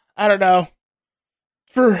 I don't know.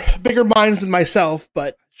 For bigger minds than myself,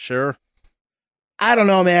 but... Sure. I don't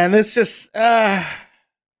know, man. It's just...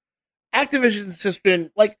 Activision's just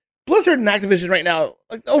been... Like, Blizzard and Activision right now,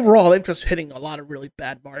 like overall, they're just hitting a lot of really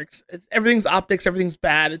bad marks. Everything's optics, everything's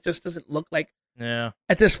bad. It just doesn't look like... Yeah.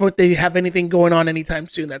 At this point, they have anything going on anytime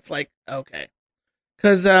soon that's like, okay.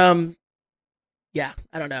 Because, yeah,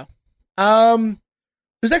 I don't know.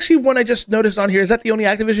 There's actually one I just noticed on here. Is that the only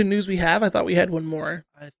Activision news we have? I thought we had one more.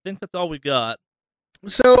 I think that's all we got.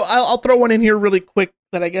 So I'll throw one in here really quick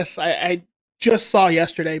that I guess I just saw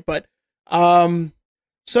yesterday. But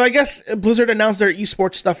so I guess Blizzard announced their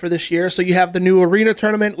esports stuff for this year. So you have the new arena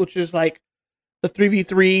tournament, which is like the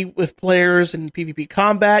 3v3 with players and PvP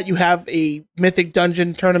combat. You have a Mythic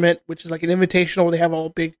Dungeon tournament, which is like an invitational where they have all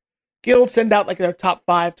big guilds send out like their top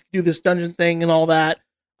 5 to do this dungeon thing and all that.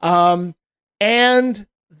 And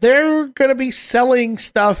they're going to be selling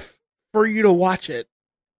stuff for you to watch it.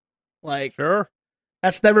 Like, sure.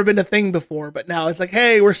 That's never been a thing before, but now it's like,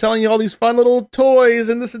 hey, we're selling you all these fun little toys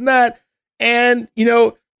and this and that. And, you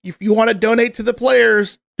know, if you want to donate to the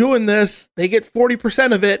players doing this, they get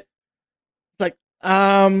 40% of it. It's like,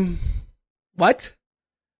 what?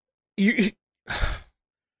 It's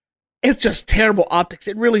just terrible optics.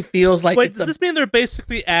 It really feels like... Wait, does this mean they're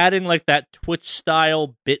basically adding like that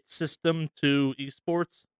Twitch-style bit system to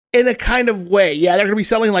esports? In a kind of way, yeah. They're going to be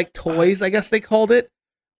selling like toys, I guess they called it.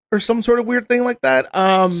 Or some sort of weird thing like that.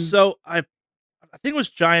 So I think it was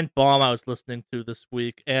Giant Bomb I was listening to this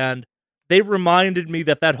week, and they reminded me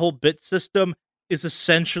that whole bit system is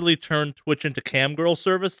essentially turned Twitch into camgirl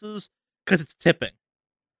services because it's tipping.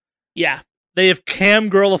 Yeah. They have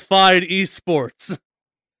camgirlified esports.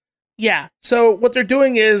 Yeah. So what they're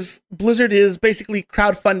doing is Blizzard is basically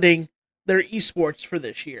crowdfunding their esports for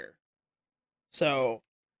this year. So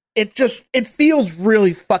it feels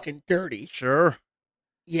really fucking dirty. Sure.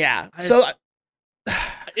 Yeah. So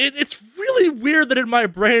it's really weird that in my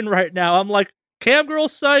brain right now, I'm like, camgirl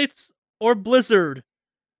sites or Blizzard?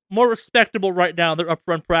 More respectable right now, their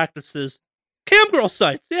upfront practices. Camgirl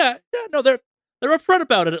sites, yeah, no, they're upfront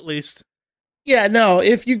about it at least. Yeah, no,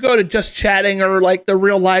 if you go to Just Chatting or like the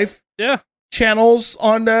real life channels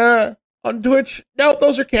on Twitch, no,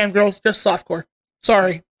 those are camgirls, just softcore.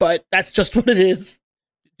 Sorry, but that's just what it is.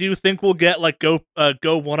 Do you think we'll get like go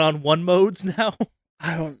one-on-one modes now?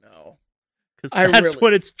 I don't know. Because that's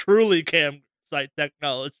when it's truly cam site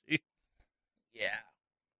technology. Yeah.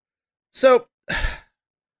 So,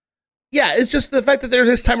 yeah, it's just the fact that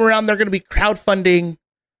this time around they're going to be crowdfunding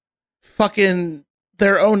fucking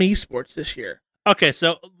their own esports this year. Okay,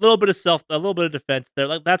 so a little bit of defense there.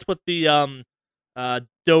 Like that's what the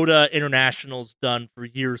Dota International's done for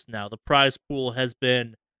years now. The prize pool has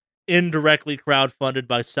been indirectly crowdfunded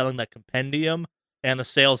by selling that compendium, and the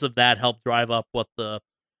sales of that help drive up what the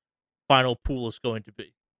final pool is going to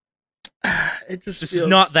be. This is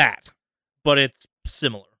not that, but it's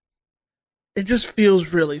similar. It just feels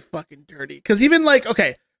really fucking dirty. Because even like,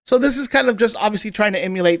 okay, so this is kind of just obviously trying to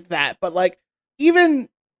emulate that, but like, even,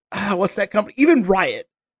 what's that company? Even Riot.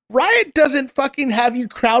 Riot doesn't fucking have you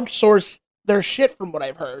crowdsource their shit from what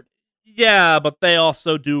I've heard. Yeah, but they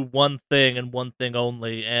also do one thing and one thing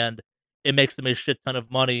only, and it makes them a shit ton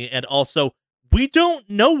of money. And also, we don't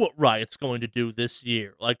know what Riot's going to do this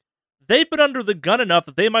year. Like, they've been under the gun enough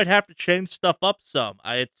that they might have to change stuff up some.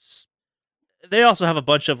 They also have a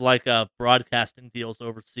bunch of like broadcasting deals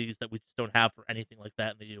overseas that we just don't have for anything like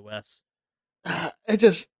that in the U.S. It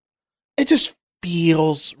just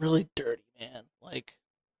feels really dirty, man. Like,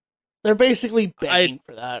 they're basically begging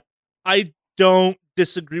for that. I don't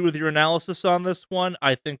disagree with your analysis on this one.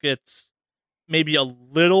 I think it's maybe a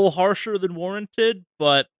little harsher than warranted,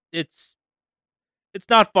 but it's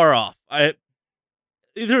not far off.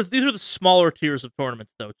 These are the smaller tiers of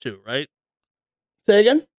tournaments, though, too, right? Say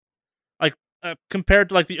again? Like compared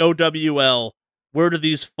to like the OWL, where do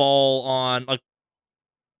these fall on like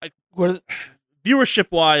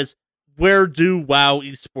viewership wise? Where do WoW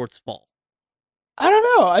esports fall? I don't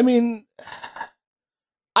know. I mean,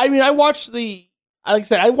 I watched the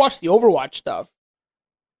Overwatch stuff,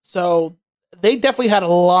 so they definitely had a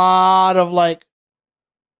lot of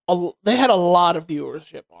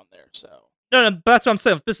viewership on there. So no, but that's what I'm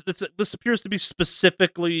saying. This appears to be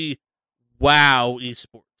specifically WoW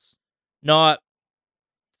esports, not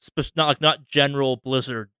general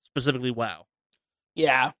Blizzard, specifically WoW.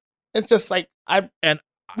 Yeah, it's just like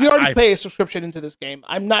we already pay a subscription into this game.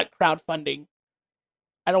 I'm not crowdfunding.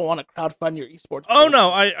 I don't want to crowdfund your esports. Oh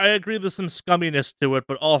no, I agree there's some scumminess to it,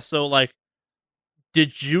 but also like,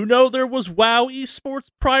 did you know there was WoW esports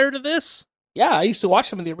prior to this? Yeah, I used to watch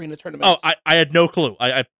some of the arena tournaments. Oh, I had no clue.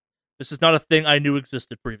 This is not a thing I knew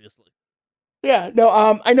existed previously. Yeah, no,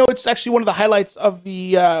 I know it's actually one of the highlights of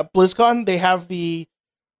the BlizzCon. They have the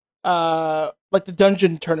like the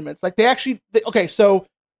dungeon tournaments. Like so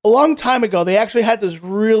a long time ago, they actually had this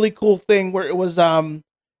really cool thing where it was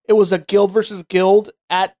a guild versus guild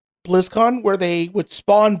at BlizzCon where they would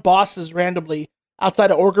spawn bosses randomly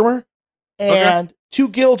outside of Orgrimmar, and two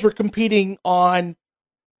guilds were competing on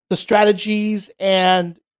the strategies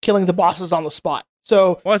and killing the bosses on the spot.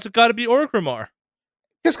 So why's it got to be Orgrimmar?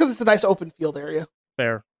 Just because it's a nice open field area.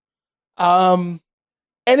 Fair. And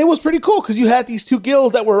it was pretty cool because you had these two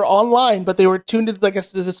guilds that were online, but they were tuned into, I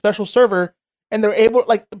guess, to the special server, and they're able,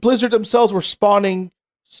 like, Blizzard themselves were spawning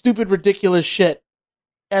stupid, ridiculous shit,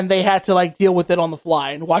 and they had to like deal with it on the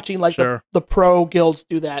fly. And watching like the pro guilds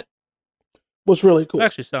do that was really cool. It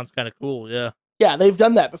actually sounds kind of cool. Yeah. Yeah, they've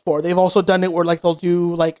done that before. They've also done it where like they'll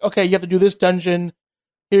do like, okay, you have to do this dungeon.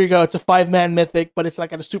 Here you go. It's a 5-man mythic, but it's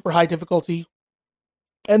like at a super high difficulty.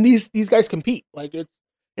 And these guys compete. Like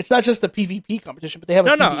it's not just a PvP competition, but they have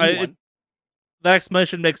a PvE one. That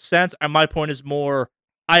explanation makes sense. And my point is more,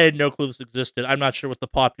 I had no clue this existed. I'm not sure what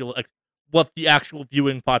the actual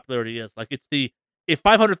viewing popularity is. Like if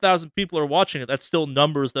 500,000 people are watching it, that's still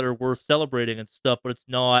numbers that are worth celebrating and stuff, but it's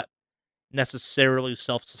not necessarily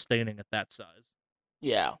self-sustaining at that size.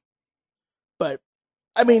 Yeah. But,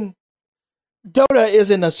 I mean, Dota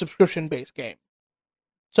isn't a subscription-based game.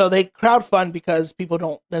 So they crowdfund because people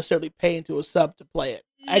don't necessarily pay into a sub to play it.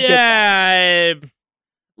 I get that.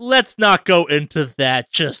 Let's not go into that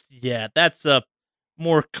just yet. That's a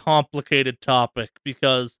more complicated topic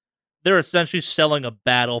because they're essentially selling a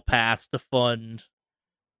battle pass to fund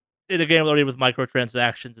in a game already with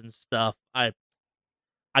microtransactions and stuff. I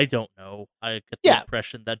don't know. I get the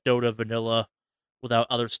impression that Dota vanilla without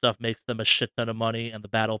other stuff makes them a shit ton of money, and the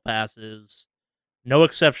battle pass is no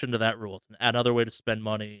exception to that rule. It's another way to spend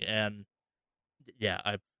money, and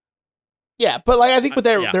but like I think with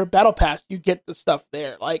their battle pass, you get the stuff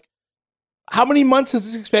there. Like, how many months has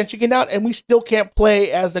this expansion been out, and we still can't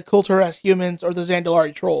play as the Kulturas humans or the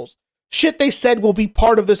Zandalari trolls? Shit they said will be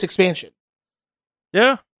part of this expansion.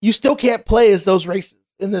 Yeah. You still can't play as those races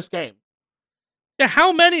in this game. Yeah,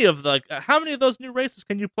 how many of those new races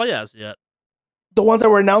can you play as yet? The ones that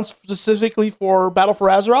were announced specifically for Battle for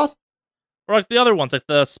Azeroth? Or like the other ones, like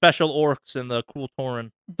the special orcs and the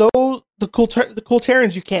Kultoran. The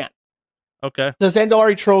Kultarans you can't. Okay. The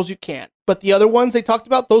Zandalari trolls you can't. But the other ones they talked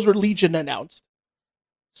about, those were Legion announced.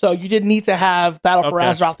 So you didn't need to have Battle for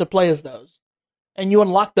Azeroth to play as those. And you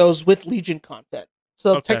unlock those with Legion content.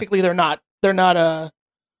 So technically they're not a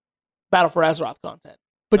Battle for Azeroth content.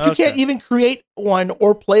 But you can't even create one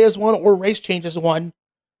or play as one or race change as one.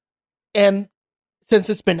 And since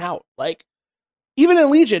it's been out, like, even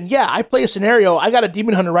in Legion, yeah, I play a scenario. I got a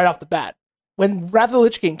Demon Hunter right off the bat. When Wrath of the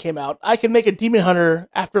Lich King came out, I can make a Demon Hunter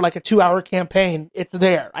after like a 2-hour campaign. It's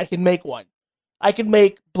there. I can make one. I can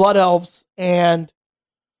make Blood Elves and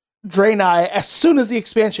Draenei as soon as the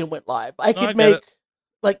expansion went live. I could make,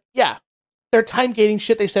 their time gating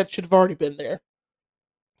shit they said should have already been there.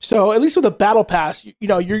 So at least with a battle pass,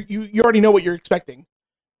 you already know what you're expecting.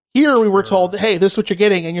 Here we were told, hey, this is what you're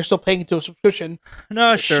getting, and you're still paying into a subscription.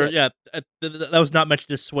 No, sure, shit. Yeah. That was not meant to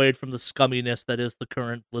dissuade from the scumminess that is the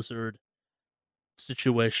current Blizzard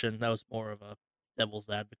situation. That was more of a devil's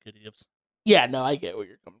advocate. Yeah, no, I get where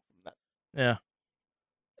you're coming from. That. Yeah.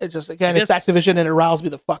 It's just, again, it's Activision, and it riles me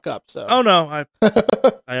the fuck up. So. Oh, no,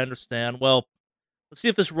 I understand. Well, let's see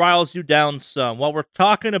if this riles you down some. While we're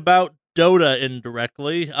talking about Dota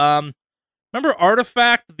indirectly, remember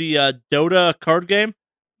Artifact, the Dota card game?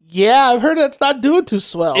 Yeah, I've heard it's not doing too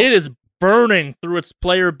swell. It is burning through its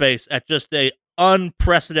player base at just a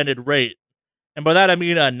unprecedented rate. And by that, I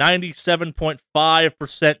mean a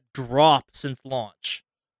 97.5% drop since launch.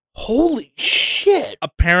 Holy shit.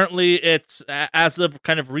 Apparently, it's, as of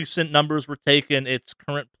kind of recent numbers were taken, its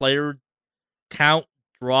current player count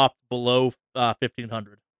dropped below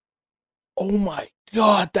 1,500. Oh my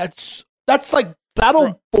god, that's like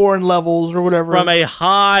Battleborn levels or whatever. From a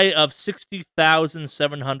high of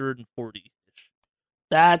 60,740.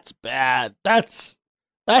 That's bad. That's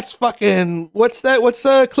fucking, what's that? What's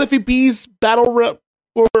Cliffy B's battle rep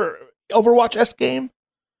or Overwatch S game?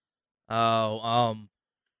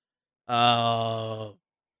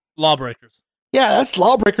 Lawbreakers. Yeah, that's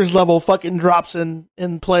Lawbreakers level fucking drops in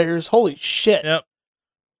players. Holy shit. Yep.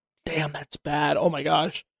 Damn, that's bad. Oh my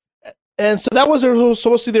gosh. And so that was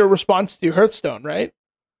supposed to be their response to Hearthstone, right?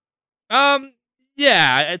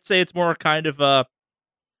 Yeah, I'd say it's more kind of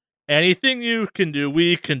anything you can do,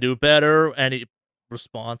 we can do better. Any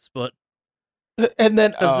response, but and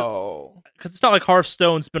then because it's not like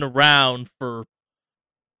Hearthstone's been around for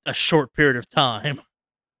a short period of time.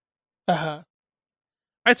 I'd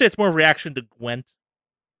say it's more a reaction to Gwent.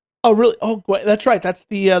 Oh really? Oh, Gwent. That's right. That's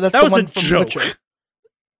the that the was one a from joke. Witcher.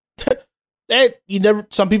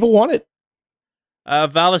 Some people want it.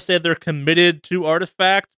 Valve said they're committed to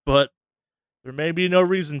Artifact, but there may be no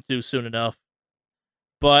reason to soon enough.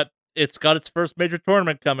 But it's got its first major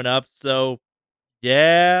tournament coming up, so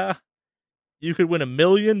yeah, you could win $1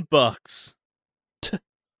 million.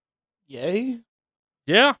 Yay!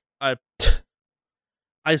 Yeah, I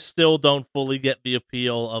still don't fully get the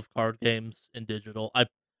appeal of card games in digital.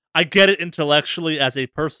 I get it intellectually as a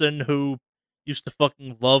person who used to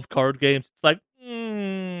fucking love card games. It's like,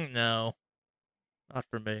 no, not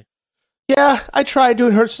for me. Yeah, I tried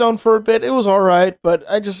doing Hearthstone for a bit. It was alright, but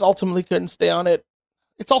I just ultimately couldn't stay on it.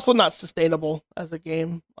 It's also not sustainable as a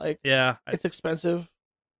game. Like, yeah, it's expensive.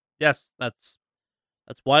 Yes, that's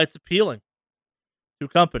why it's appealing to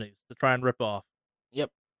companies to try and rip off.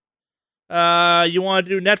 Yep. You want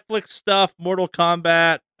to do Netflix stuff, Mortal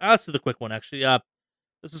Kombat? Let's do the quick one, actually.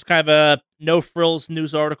 This is kind of a no-frills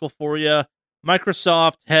news article for you.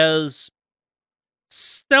 Microsoft has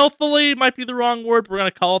stealthily, might be the wrong word, but we're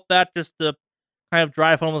going to call it that just to kind of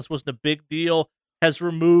drive home this wasn't a big deal, has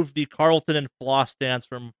removed the Carlton and Floss dance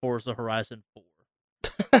from Forza Horizon 4.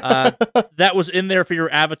 That was in there for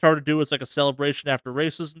your avatar to do as like a celebration after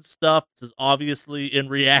races and stuff. This is obviously in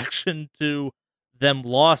reaction to them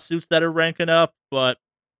lawsuits that are ranking up, but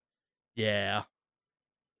yeah.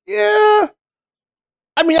 Yeah.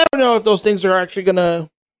 I mean, I don't know if those things are actually gonna,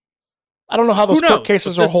 I don't know how those court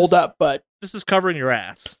cases will hold up, but this is covering your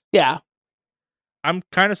ass. Yeah. I'm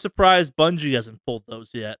kind of surprised Bungie hasn't pulled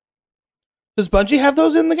those yet. Does Bungie have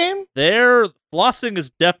those in the game? Their flossing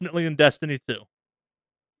is definitely in Destiny 2.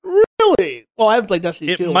 Really? Well, I haven't played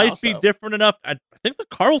Destiny 2 It might be different enough. I think the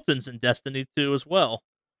Carlton's in Destiny 2 as well.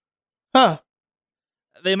 Huh.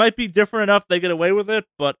 They might be different enough they get away with it,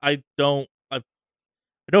 but I know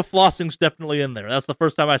flossing's definitely in there. That's the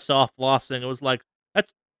first time I saw flossing. It was like,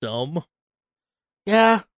 that's dumb.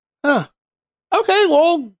 Yeah. Huh. Okay,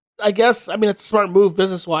 well, I guess, I mean, it's a smart move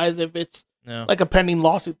business-wise if it's like a pending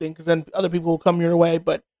lawsuit thing, because then other people will come your way,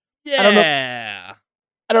 but yeah.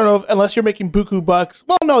 I don't know if, unless you're making buku bucks.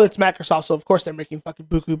 Well, no, it's Microsoft, so of course they're making fucking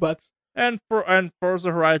buku bucks. And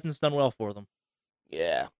Forza Horizon's done well for them.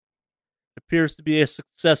 Yeah. It appears to be a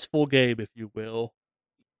successful game, if you will.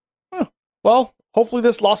 Huh. Well, hopefully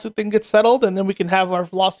this lawsuit thing gets settled, and then we can have our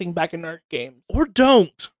flossing back in our games. Or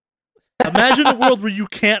don't. Imagine a world where you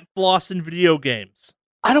can't floss in video games.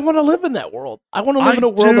 I don't want to live in that world. I want to live in a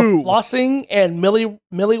world of flossing and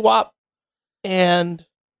Milliwop and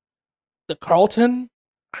the Carlton.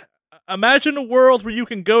 Imagine a world where you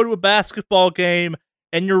can go to a basketball game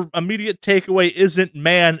and your immediate takeaway isn't,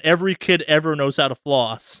 man, every kid ever knows how to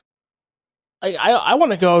floss. I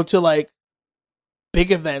want to go to like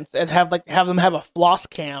big events and have them have a floss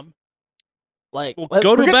cam. Like,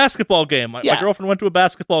 go to a basketball game. My girlfriend went to a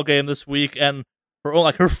basketball game this week, and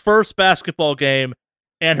her first basketball game,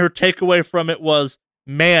 and her takeaway from it was,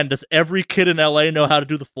 man, does every kid in LA know how to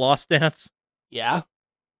do the floss dance? Yeah.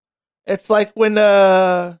 It's like when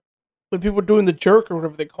people were doing the jerk or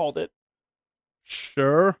whatever they called it.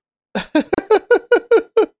 Sure.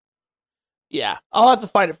 Yeah, I'll have to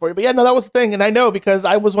find it for you. But yeah, no, that was the thing, and I know because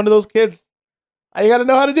I was one of those kids. I gotta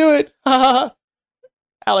know how to do it.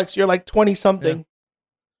 Alex, you're like 20-something. Yeah.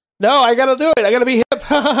 No, I gotta do it. I gotta be hip.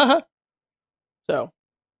 So,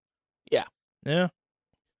 yeah. Yeah.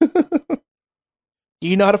 Do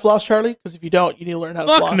you know how to floss, Charlie? Because if you don't, you need to learn how to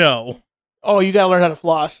floss. Fuck no. Oh, you gotta learn how to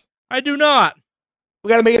floss. I do not. We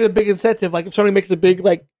gotta make it a big incentive. Like if somebody makes a big,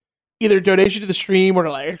 like, either donation to the stream or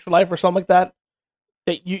to like Extra Life or something like that,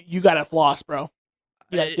 that you gotta floss, bro.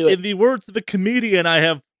 You gotta do it. In the words of a comedian I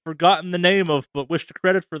have forgotten the name of, but wish to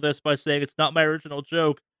credit for this by saying it's not my original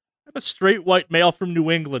joke. I'm a straight white male from New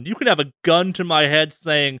England. You can have a gun to my head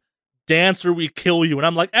saying, "Dance or we kill you," and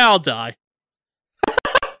I'm like, I'll die.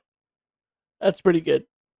 That's pretty good.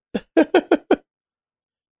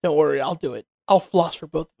 Don't worry, I'll do it. I'll floss for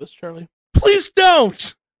both of us, Charlie. Please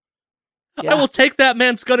don't! Yeah. I will take that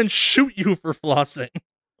man's gun and shoot you for flossing.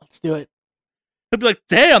 Let's do it. He'll be like,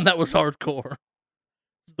 damn, that was hardcore.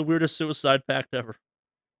 This is the weirdest suicide pact ever.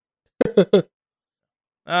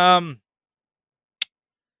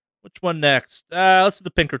 Which one next? Let's do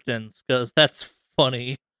the Pinkertons, because that's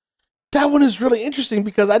funny. That one is really interesting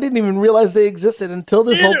because I didn't even realize they existed until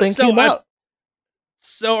this whole thing came out.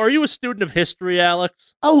 So, are you a student of history,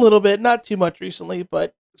 Alex? A little bit, not too much recently,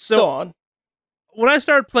 but go on. When I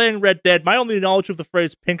started playing Red Dead, my only knowledge of the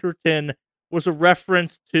phrase Pinkerton was a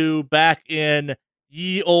reference to back in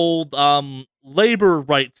ye old labor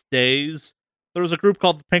rights days. There was a group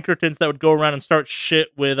called the Pinkertons that would go around and start shit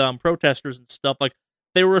with protesters and stuff. Like,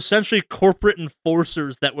 they were essentially corporate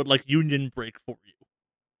enforcers that would, like, union break for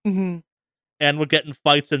you. Mm-hmm. And would get in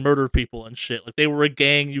fights and murder people and shit. Like, they were a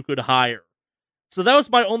gang you could hire. So that was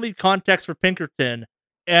my only context for Pinkerton.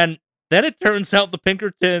 And then it turns out the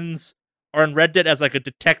Pinkertons are in Red Dead as, like, a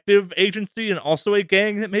detective agency and also a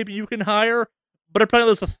gang that maybe you can hire. But apparently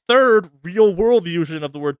there's a third real-world version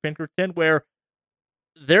of the word Pinkerton where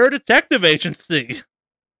they're a detective agency.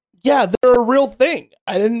 Yeah, they're a real thing.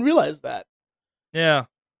 I didn't realize that. Yeah.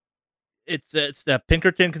 It's the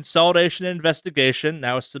Pinkerton Consolidation and Investigation,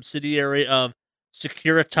 now a subsidiary of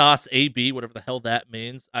Securitas AB, whatever the hell that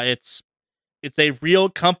means. It's a real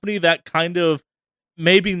company that kind of,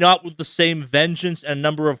 maybe not with the same vengeance and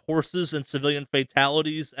number of horses and civilian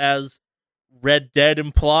fatalities as Red Dead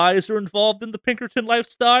implies are involved in the Pinkerton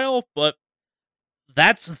lifestyle, but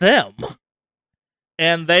that's them.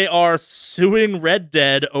 And they are suing Red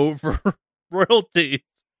Dead over royalties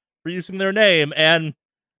for using their name, and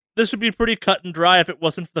this would be pretty cut and dry if it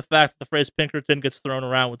wasn't for the fact that the phrase Pinkerton gets thrown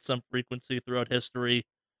around with some frequency throughout history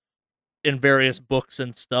in various books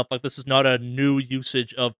and stuff. Like, this is not a new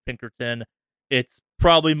usage of Pinkerton. It's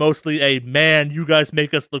probably mostly a, man, you guys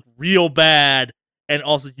make us look real bad, and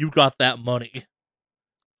also you got that money.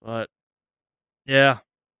 But, yeah.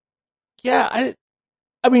 Yeah,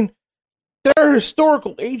 I mean, they're a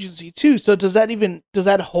historical agency, too, so does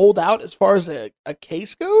that hold out as far as a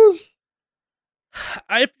case goes?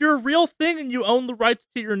 If you're a real thing and you own the rights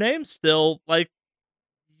to your name still, like,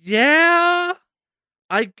 yeah,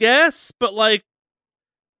 I guess, but, like,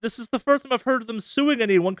 this is the first time I've heard of them suing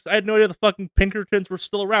anyone because I had no idea the fucking Pinkertons were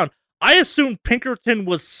still around. I assumed Pinkerton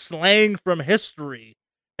was slang from history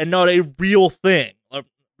and not a real thing.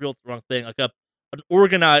 Wrong thing. Like an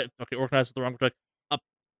organized is the wrong word. Like a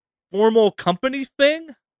formal company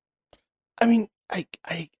thing? I mean, I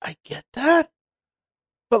get that.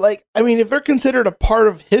 But, like, I mean, if they're considered a part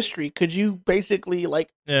of history, could you basically, like...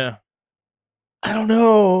 Yeah. I don't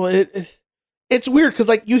know. It's weird, because,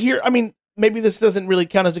 like, you hear... I mean, maybe this doesn't really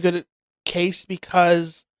count as a good case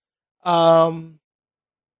because... what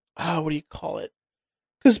do you call it?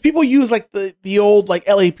 Because people use, like, the old, like,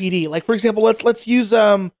 LAPD. Like, for example, let's use,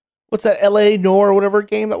 what's that, LA Noir or whatever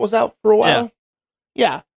game that was out for a while?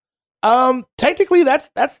 Yeah. Technically, that's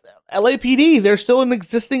LAPD. They're still an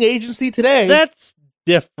existing agency today. That's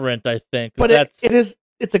different, I think. But it's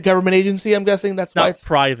a government agency, I'm guessing. That's why it's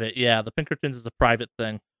private. Yeah, the Pinkertons is a private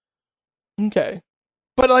thing. Okay.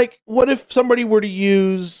 But, like, what if somebody were to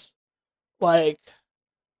use, like,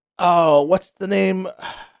 what's the name?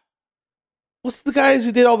 What's the guys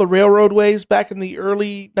who did all the railroadways back in the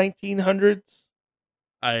early 1900s?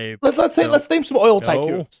 Let's name some oil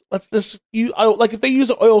tycoons. Let's just like if they use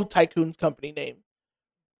an oil tycoon company name.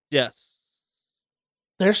 Yes.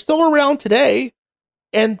 They're still around today,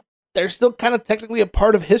 and they're still kind of technically a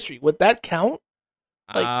part of history. Would that count?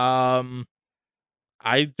 I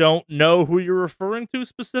don't know who you're referring to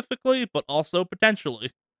specifically, but also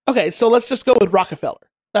potentially. Okay, so let's just go with Rockefeller.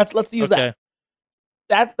 Let's use that.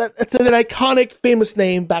 It's an iconic, famous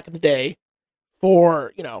name back in the day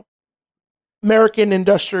for American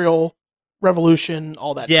Industrial Revolution,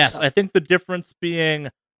 all that. Yes, stuff. I think the difference being,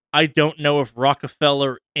 I don't know if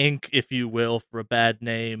Rockefeller Inc., if you will, for a bad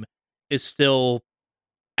name, is still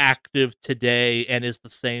active today and is the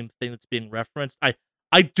same thing that's being referenced.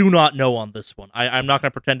 I do not know on this one. I'm not going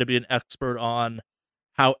to pretend to be an expert on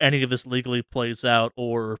how any of this legally plays out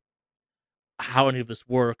or how any of this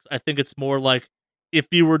works. I think it's more like if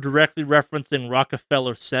you were directly referencing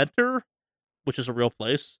Rockefeller Center, which is a real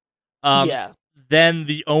place, then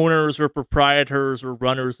the owners or proprietors or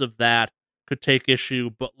runners of that could take issue.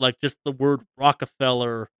 But like just the word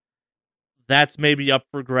Rockefeller, that's maybe up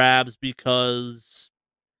for grabs because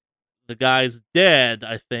the guy's dead,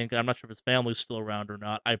 I think. I'm not sure if his family's still around or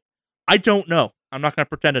not. I don't know. I'm not going to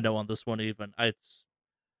pretend to know on this one even.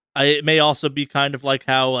 It may also be kind of like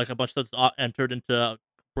how like a bunch of stuff's entered into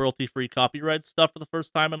royalty-free copyright stuff for the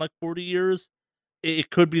first time in like 40 years. It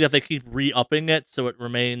could be that they keep re-upping it so it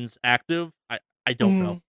remains active. I don't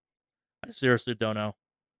know. I seriously don't know.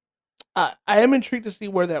 I am intrigued to see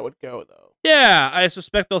where that would go, though. Yeah, I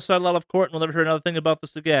suspect they'll settle out of court and we'll never hear another thing about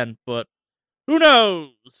this again, but who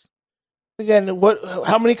knows? Again,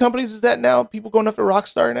 how many companies is that now? People going after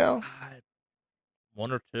Rockstar now?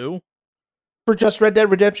 One or two? For just Red Dead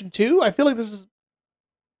Redemption 2? I feel like this is...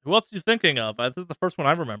 Who else are you thinking of? This is the first one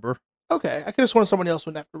I remember. Okay, I could have sworn someone else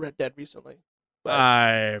went after Red Dead recently.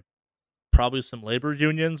 But... probably some labor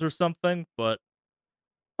unions or something, but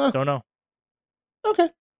don't know. Okay.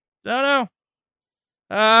 Don't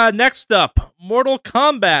know. Next up, Mortal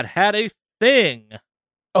Kombat had a thing.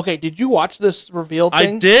 Okay, did you watch this reveal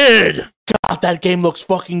thing? I did! God, that game looks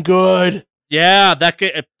fucking good! Yeah, that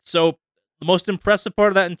game... So, the most impressive part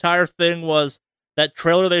of that entire thing was that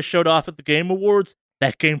trailer they showed off at the Game Awards.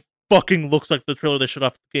 That game fucking looks like the trailer they showed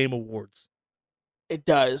off at the Game Awards. It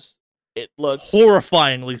does. It looks...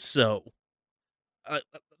 horrifyingly so.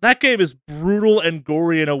 That game is brutal and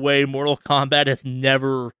gory in a way Mortal Kombat has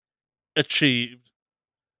never achieved.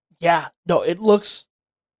 Yeah, no, it looks...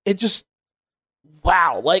 It just...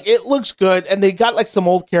 Wow, like, it looks good, and they got, like, some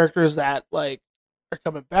old characters that, like, are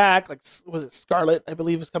coming back, like, was it Scarlet, I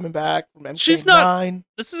believe, is coming back from MK9. She's not...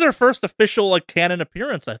 This is her first official, like, canon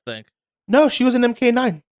appearance, I think. No, she was in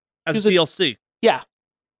MK9. As DLC. Yeah.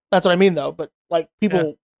 That's what I mean, though, but, like, people...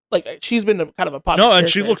 Yeah. Like, she's been kind of a popular No, and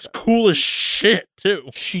she looks cool as shit, too.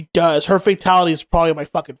 She does. Her fatality is probably my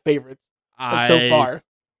fucking favorite so far.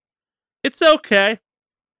 It's okay.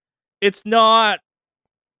 It's not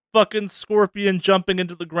fucking Scorpion jumping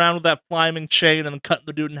into the ground with that flaming chain and then cutting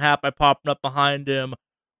the dude in half by popping up behind him,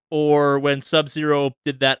 or when Sub-Zero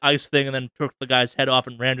did that ice thing and then took the guy's head off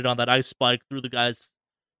and rammed it on that ice spike through the guy's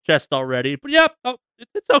chest already. But yeah,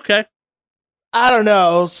 it's okay. I don't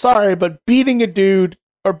know. Sorry, but beating a dude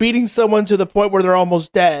or beating someone to the point where they're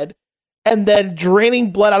almost dead and then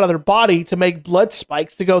draining blood out of their body to make blood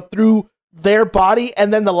spikes to go through their body,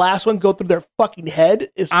 and then the last one go through their fucking head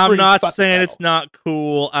is I'm not saying metal. It's not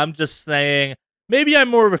cool. I'm just saying maybe I'm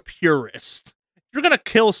more of a purist. If you're gonna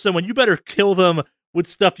kill someone, you better kill them with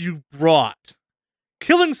stuff you brought.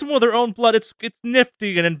 Killing someone with their own blood, it's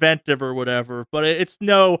nifty and inventive or whatever, but it's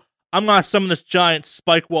no, I'm gonna summon this giant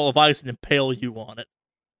spike wall of ice and impale you on it.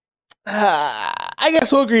 I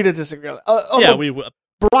guess we'll agree to disagree on that. Yeah, we will.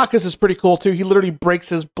 Baracus is pretty cool, too. He literally breaks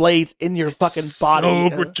his blades in your fucking body.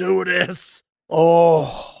 So gratuitous.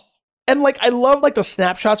 Oh. And, like, I love, like, the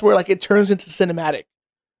snapshots where, like, it turns into cinematic.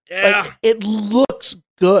 Yeah. Like, it looks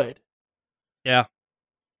good. Yeah.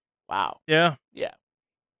 Wow. Yeah. Yeah.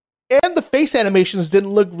 And the face animations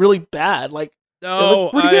didn't look really bad. Like,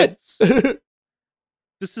 no, pretty good.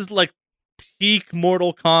 This is, like, peak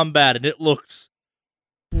Mortal Kombat, and it looks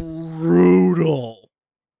brutal.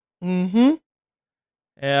 Mm-hmm.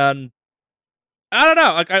 And I don't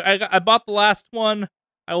know. Like I bought the last one.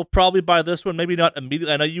 I will probably buy this one. Maybe not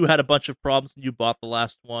immediately. I know you had a bunch of problems when you bought the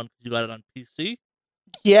last one because you got it on PC.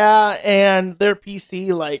 Yeah, and their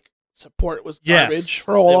PC like support was garbage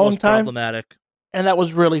for a long time. Problematic, and that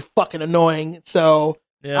was really fucking annoying. So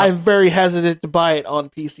I'm very hesitant to buy it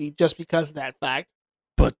on PC just because of that fact.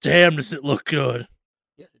 But damn, does it look good?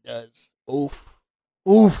 Yes, it does. Oof,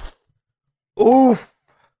 oof, oof.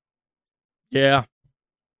 Yeah.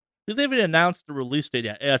 They haven't announced the release date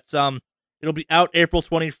yet. It's It'll be out April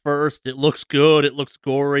 21st. It looks good. It looks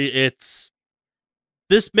gory.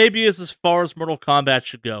 This maybe is as far as Mortal Kombat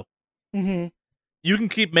should go. Mm-hmm. You can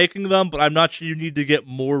keep making them, but I'm not sure you need to get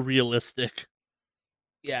more realistic.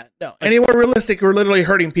 Yeah, no. Any more realistic, we're literally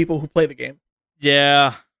hurting people who play the game.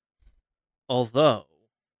 Yeah. Although,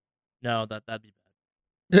 no, that'd be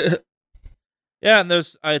bad. Yeah, and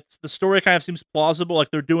the story kind of seems plausible.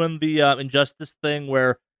 Like they're doing the Injustice thing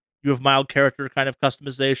where you have mild character kind of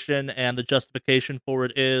customization, and the justification for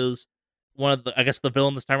it is the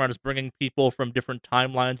villain this time around is bringing people from different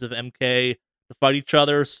timelines of MK to fight each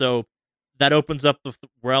other. So that opens up the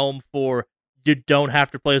realm for you don't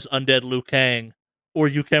have to play as Undead Liu Kang, or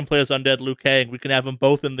you can play as Undead Liu Kang. We can have them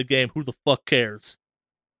both in the game. Who the fuck cares?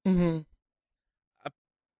 Mm-hmm.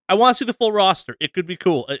 I want to see the full roster. It could be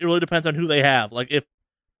cool. It really depends on who they have. Like, if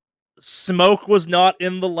Smoke was not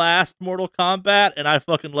in the last Mortal Kombat, and I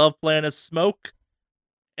fucking love playing as Smoke,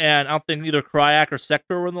 and I don't think either Cryak or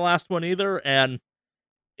Sector were in the last one either, and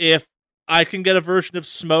if I can get a version of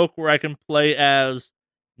Smoke where I can play as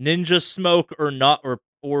Ninja Smoke or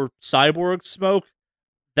Cyborg Smoke,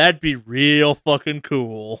 that'd be real fucking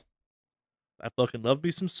cool. I fucking love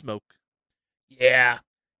me some Smoke. Yeah.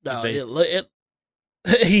 No, he's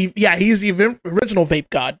the original vape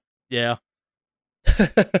god. Yeah.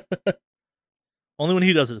 Only when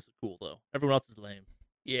he does it is it cool, though. Everyone else is lame.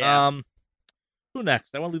 Yeah. Who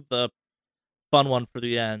next? I want to leave the fun one for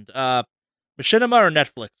the end. Machinima or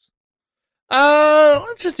Netflix?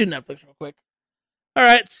 Let's just do Netflix real quick. All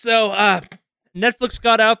right, so Netflix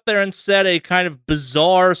got out there and said a kind of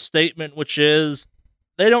bizarre statement, which is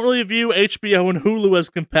they don't really view HBO and Hulu as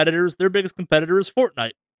competitors. Their biggest competitor is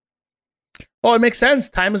Fortnite. Oh, it makes sense.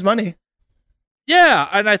 Time is money. Yeah,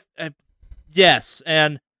 and yes,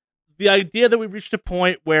 and the idea that we've reached a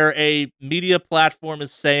point where a media platform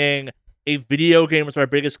is saying a video game is our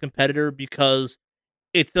biggest competitor because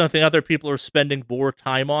it's something other people are spending more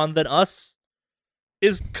time on than us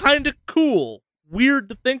is kind of cool. Weird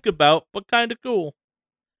to think about, but kind of cool.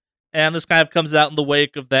 And this kind of comes out in the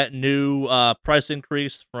wake of that new price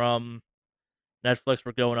increase from Netflix.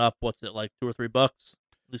 We're going up, what's it, like $2 or $3? At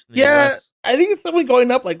least in the US. I think it's only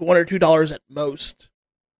going up like $1 or $2 at most.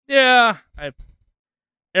 Yeah,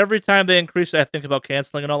 every time they increase it, I think about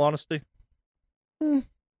canceling, in all honesty. And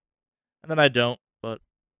then I don't, but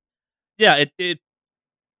yeah, it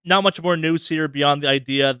not much more news here beyond the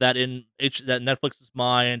idea that that Netflix's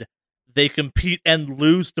mind, they compete and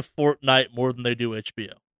lose to Fortnite more than they do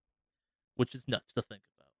HBO, which is nuts to think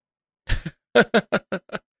about.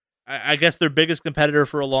 I guess their biggest competitor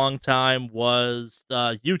for a long time was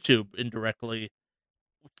YouTube, indirectly.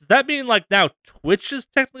 Does that mean like now Twitch is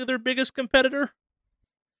technically their biggest competitor?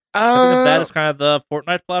 I think of that as kind of the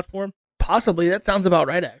Fortnite platform. Possibly. That sounds about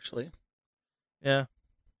right, actually. Yeah.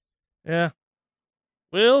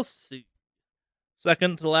 We'll see.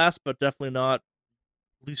 Second to last, but definitely not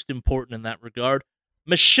least important in that regard.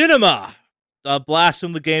 Machinima, a blast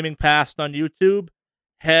from the gaming past on YouTube,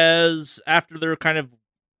 has, after their kind of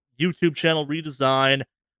YouTube channel redesign,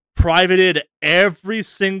 privated every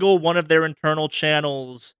single one of their internal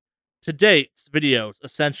channels to date, videos,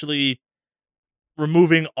 essentially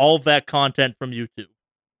removing all of that content from YouTube.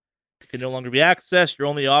 It can no longer be accessed. Your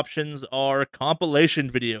only options are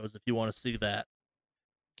compilation videos if you want to see that.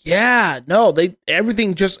 Yeah, no,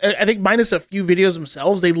 everything just, I think minus a few videos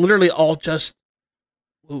themselves, they literally all just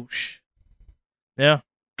whoosh. Yeah.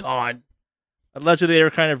 Gone. Allegedly, they were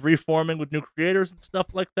kind of reforming with new creators and stuff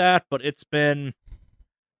like that, but it's been...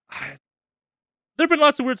 there have been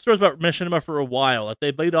lots of weird stories about Machinima for a while. Like,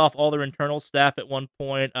 they laid off all their internal staff at one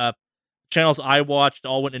point. Channels I watched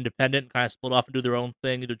all went independent and kind of split off and do their own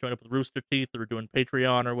thing, either join up with Rooster Teeth or doing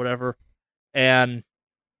Patreon or whatever. And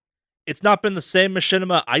it's not been the same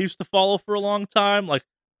Machinima I used to follow for a long time. Like,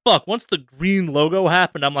 fuck, once the green logo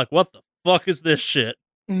happened, I'm like, what the fuck is this shit?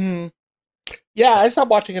 Mm-hmm. Yeah, I stopped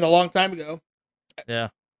watching it a long time ago. Yeah.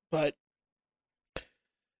 But,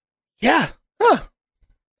 yeah. Huh.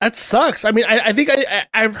 That sucks. I mean, I think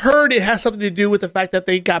I've heard it has something to do with the fact that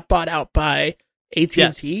they got bought out by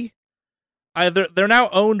AT&T. Yes. They're now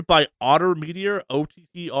owned by Otter Media,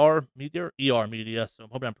 OTTR Media, ER Media, so I'm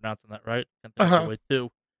hoping I'm pronouncing that right. Can't think of the way too.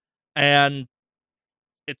 And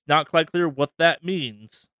it's not quite clear what that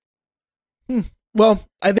means. Well,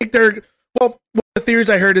 I think one of the theories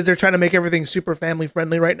I heard is they're trying to make everything super family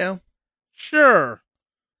friendly right now. Sure.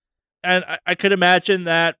 And I could imagine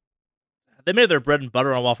that they made their bread and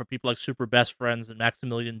butter on for people like Super Best Friends and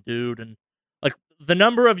Maximilian Dude, and like the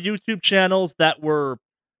number of YouTube channels that were,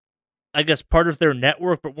 I guess, part of their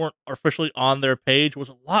network but weren't officially on their page was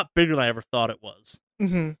a lot bigger than I ever thought it was.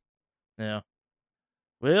 Mm-hmm. Yeah.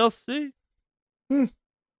 We'll see. Hmm.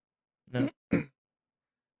 No.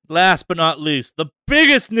 Last but not least, the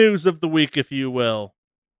biggest news of the week, if you will.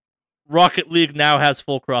 Rocket League now has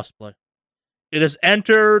full crossplay. It has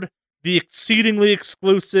entered the exceedingly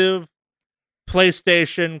exclusive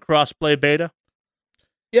PlayStation crossplay beta.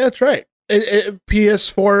 Yeah, that's right.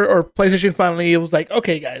 PS4 or PlayStation finally, it was like,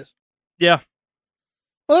 okay, guys. Yeah.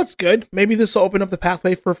 Well, that's good. Maybe this will open up the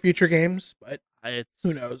pathway for future games, but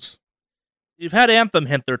who knows? You've had Anthem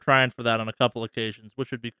hint they're trying for that on a couple occasions,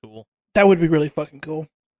 which would be cool. That would be really fucking cool.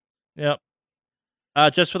 Yep.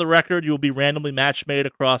 Just for the record, you will be randomly match made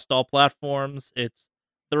across all platforms.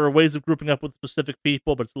 There are ways of grouping up with specific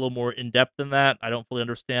people, but it's a little more in depth than that. I don't fully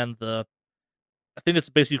understand I think it's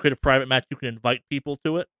basically you create a private match. You can invite people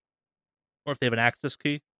to it, or if they have an access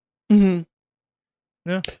key. Mm-hmm.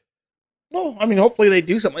 Yeah. No, I mean, hopefully they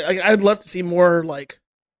do something. I'd love to see more like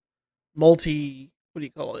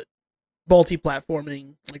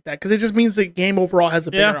multi-platforming like that, because it just means the game overall has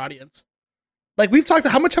a bigger audience. Like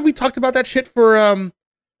how much have we talked about that shit for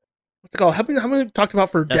what's it called? How many talked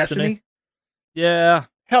about for Destiny? Yeah.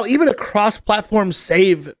 Hell, even a cross-platform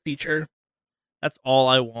save feature. That's all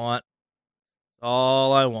I want.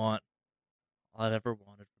 All I've ever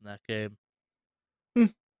wanted from that game.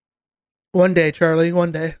 One day, Charlie,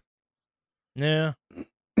 one day. Yeah.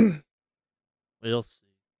 We'll see.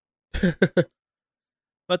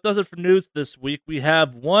 That does it for news this week. We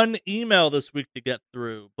have one email this week to get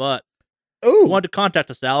through, but if you wanted to contact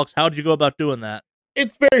us, Alex, how did you go about doing that?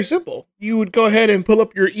 It's very simple. You would go ahead and pull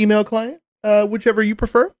up your email client, whichever you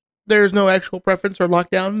prefer. There's no actual preference or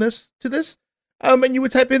lockdown to this. And you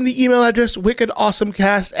would type in the email address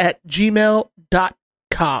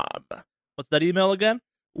wickedawesomecast@gmail.com. What's that email again?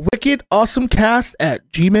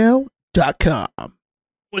 wickedawesomecast@gmail.com.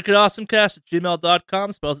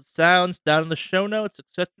 wickedawesomecast@gmail.com. Spells it sounds down in the show notes,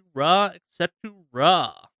 etc.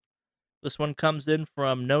 This one comes in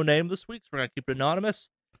from No Name this week, so we're going to keep it anonymous.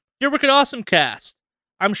 Dear Wicked Awesome Cast,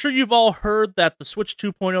 I'm sure you've all heard that the Switch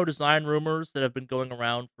 2.0 design rumors that have been going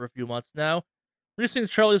around for a few months now. Recently,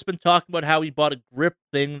 Charlie has been talking about how he bought a grip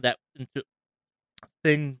thing to,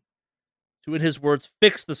 in his words,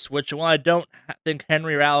 fix the Switch. And while I don't think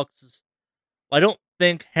Henry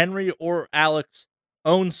or Alex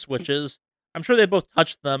own Switches, I'm sure they both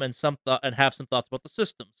touched them and have some thoughts about the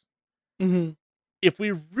systems. Mm-hmm. If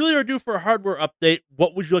we really are due for a hardware update,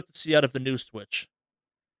 what would you like to see out of the new Switch?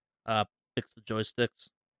 Fix the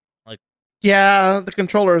joysticks. Yeah, the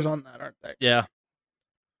controllers on that, aren't they? Yeah.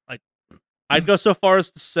 I'd go so far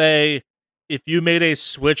as to say, if you made a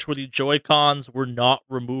Switch where the Joy-Cons were not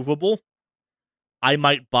removable, I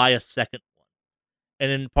might buy a second one.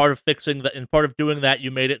 And in part of doing that,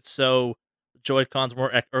 you made it so the Joy-Cons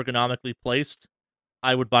were ergonomically placed.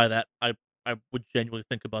 I would buy that. I would genuinely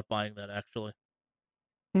think about buying that, actually.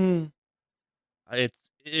 I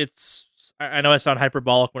know I sound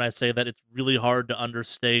hyperbolic when I say that it's really hard to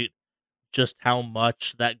understate just how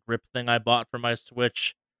much that grip thing I bought for my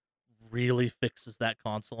Switch really fixes that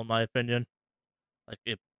console, in my opinion.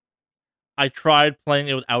 I tried playing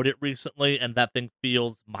it without it recently, and that thing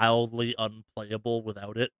feels mildly unplayable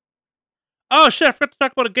without it. Oh shit, I forgot to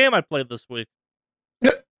talk about a game I played this week.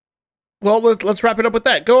 Well, let's wrap it up with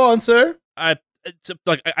that. Go on, sir. I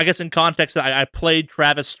guess in context, I played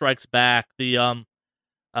Travis Strikes Back, the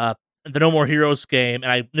No More Heroes game,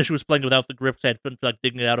 and I initially was playing it without the grip, so I couldn't feel like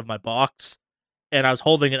digging it out of my box. And I was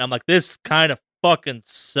holding it, and I'm like, this kind of fucking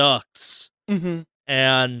sucks. Mm-hmm.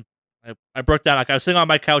 And I broke down. I was sitting on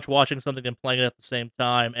my couch watching something and playing it at the same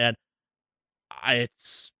time, and I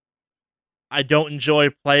don't enjoy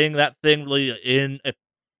playing that thing really.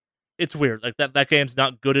 It's weird. That game's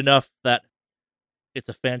not good enough. That it's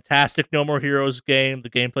a fantastic No More Heroes game. The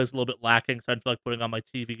gameplay's a little bit lacking, so I feel like putting on my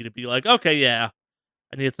TV to be like, okay, yeah,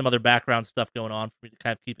 I needed some other background stuff going on for me to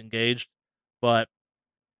kind of keep engaged. But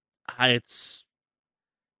it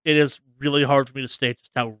is really hard for me to state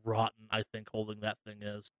just how rotten I think holding that thing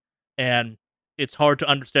is. And it's hard to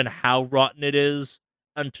understand how rotten it is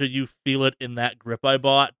until you feel it in that grip I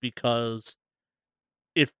bought, because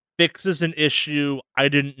it fixes an issue I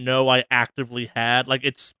didn't know I actively had.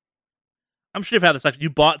 I'm sure you've had this. You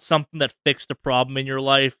bought something that fixed a problem in your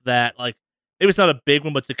life that, maybe it's not a big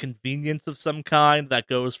one, but it's a convenience of some kind that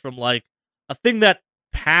goes from, a thing that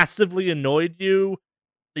passively annoyed you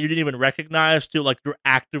that you didn't even recognize to, you're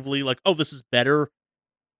actively oh, this is better,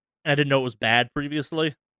 and I didn't know it was bad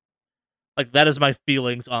previously. That is my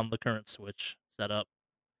feelings on the current Switch setup.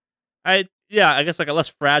 I guess a less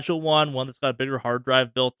fragile one that's got a bigger hard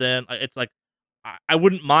drive built in. I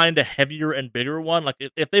wouldn't mind a heavier and bigger one.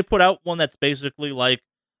 If they put out one that's basically a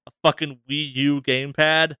fucking Wii U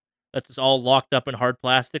gamepad, that's just all locked up in hard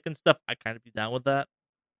plastic and stuff, I'd kind of be down with that.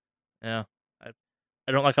 Yeah.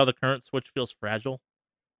 I don't like how the current Switch feels fragile.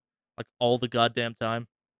 Like, all the goddamn time.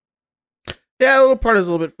 Yeah, a little part is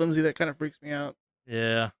a little bit flimsy. That kind of freaks me out.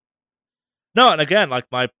 Yeah. No, and again, like,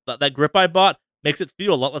 that grip I bought makes it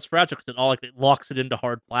feel a lot less fragile because it locks it into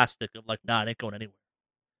hard plastic of like, nah, it ain't going anywhere.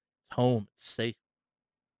 It's home. It's safe.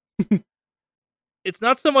 It's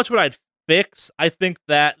not so much what I'd fix. I think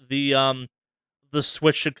that the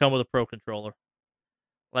Switch should come with a Pro controller.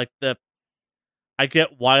 Like, I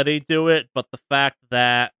get why they do it, but the fact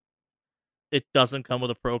that it doesn't come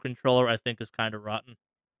with a Pro controller, I think, is kind of rotten.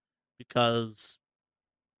 Because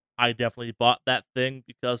I definitely bought that thing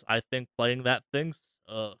because I think playing that thing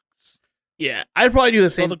sucks. Yeah, I'd probably do the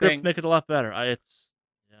same the grips thing. make it a lot better. I'd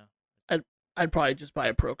probably just buy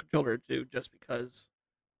a Pro controller too, just because.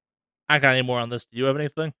 I got any more on this? Do you have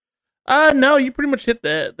anything? No, you pretty much hit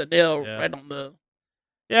the nail right on the.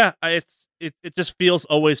 Yeah, it just feels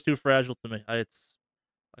always too fragile to me.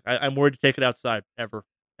 I'm worried to take it outside ever,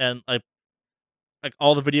 and like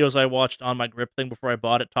all the videos I watched on my grip thing before I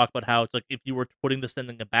bought it talk about how it's like if you were putting this thing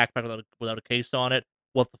in a backpack without a case on it,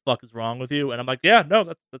 what the fuck is wrong with you? And I'm like, yeah, no,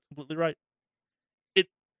 that's completely right.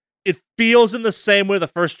 It feels in the same way the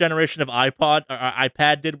first generation of iPod or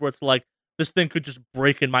iPad did, where it's like this thing could just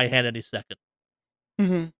break in my hand any second,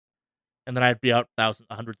 Mm-hmm. and then I'd be out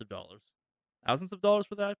hundreds of dollars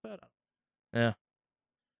for the iPad. Yeah.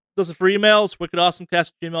 Those are for emails,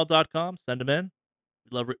 wickedawesomecast@gmail.com. Send them in.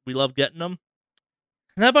 We love getting them.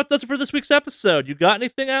 And that about does it for this week's episode. You got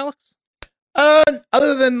anything, Alex?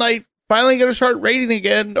 Other than like finally gonna start rating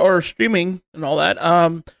again or streaming and all that.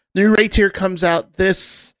 The new raid tier comes out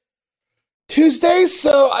this Tuesday,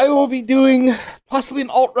 so I will be doing possibly an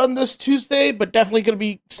alt run this Tuesday, but definitely gonna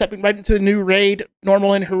be stepping right into the new raid,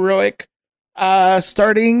 normal and heroic,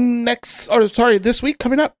 starting this week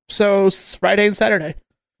coming up. So Friday and Saturday.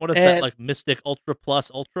 What is that, like Mystic Ultra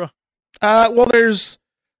Plus Ultra? Well, there's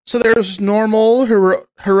normal,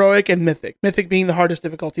 heroic, and mythic. Mythic being the hardest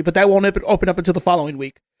difficulty, but that won't open up until the following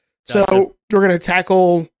week. Gotcha. So we're gonna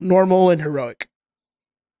tackle normal and heroic.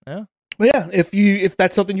 Yeah. Well, yeah. If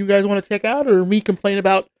that's something you guys want to check out, or me complain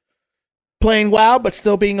about playing WoW but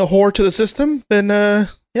still being a whore to the system, then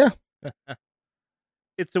yeah.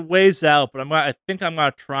 It's a ways out, but I think I'm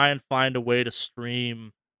gonna try and find a way to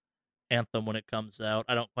stream Anthem when it comes out.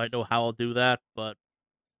 I don't quite know how I'll do that, but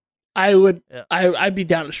I would. Yeah. I'd be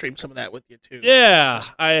down to stream some of that with you too. Yeah,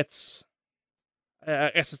 I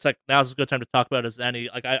guess it's like now's a good time to talk about it as any.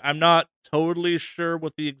 Like I'm not totally sure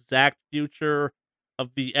what the exact future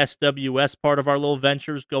of the SWS part of our little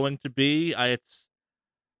venture is going to be.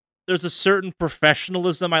 There's a certain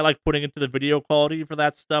professionalism I like putting into the video quality for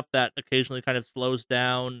that stuff that occasionally kind of slows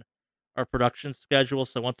down our production schedule.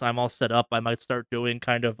 So once I'm all set up, I might start doing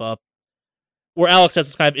kind of where Alex has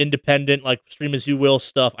this kind of independent, like, stream as you will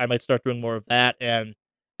stuff. I might start doing more of that, and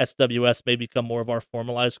SWS may become more of our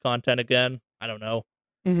formalized content again. I don't know.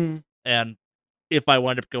 Mm-hmm. And if I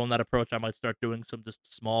wind up going that approach, I might start doing some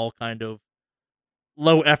just small kind of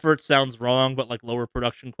low effort, sounds wrong, but like lower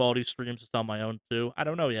production quality streams just on my own too. I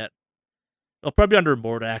don't know yet. It'll probably be under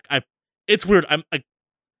Mordak. It's weird.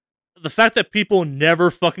 The fact that people never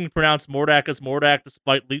fucking pronounce Mordak as Mordak,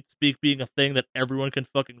 despite leet speak being a thing that everyone can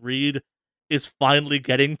fucking read, is finally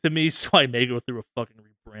getting to me, so I may go through a fucking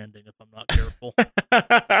rebranding if I'm not careful.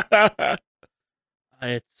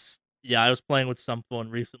 I was playing with someone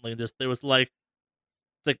recently, and there was like,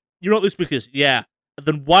 it's like, you know what leet speak is? Yeah.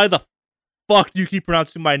 Then why the fuck do you keep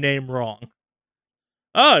pronouncing my name wrong?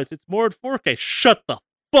 Oh, it's Mord 4K. Shut the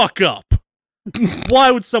fuck up.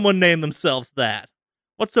 Why would someone name themselves that?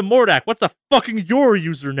 What's a Mordak? What's a fucking your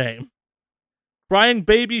username? Crying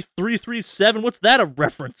Baby 337. What's that a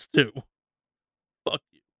reference to? Fuck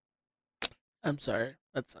you. I'm sorry.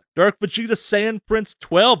 That sucks. Dark Vegeta Saiyan Prince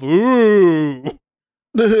 12. Ooh.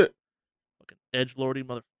 Fucking edgelordy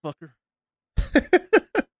motherfucker.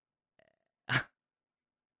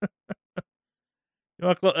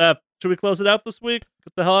 Should we close it out this week?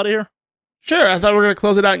 Get the hell out of here? Sure. I thought we were going to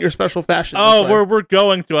close it out in your special fashion. Oh, we're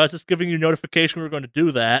going to. I was just giving you notification we were going to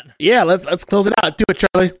do that. Yeah, let's close it out. Do it,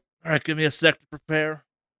 Charlie. All right, give me a sec to prepare.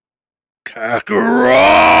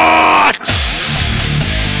 Kakarot!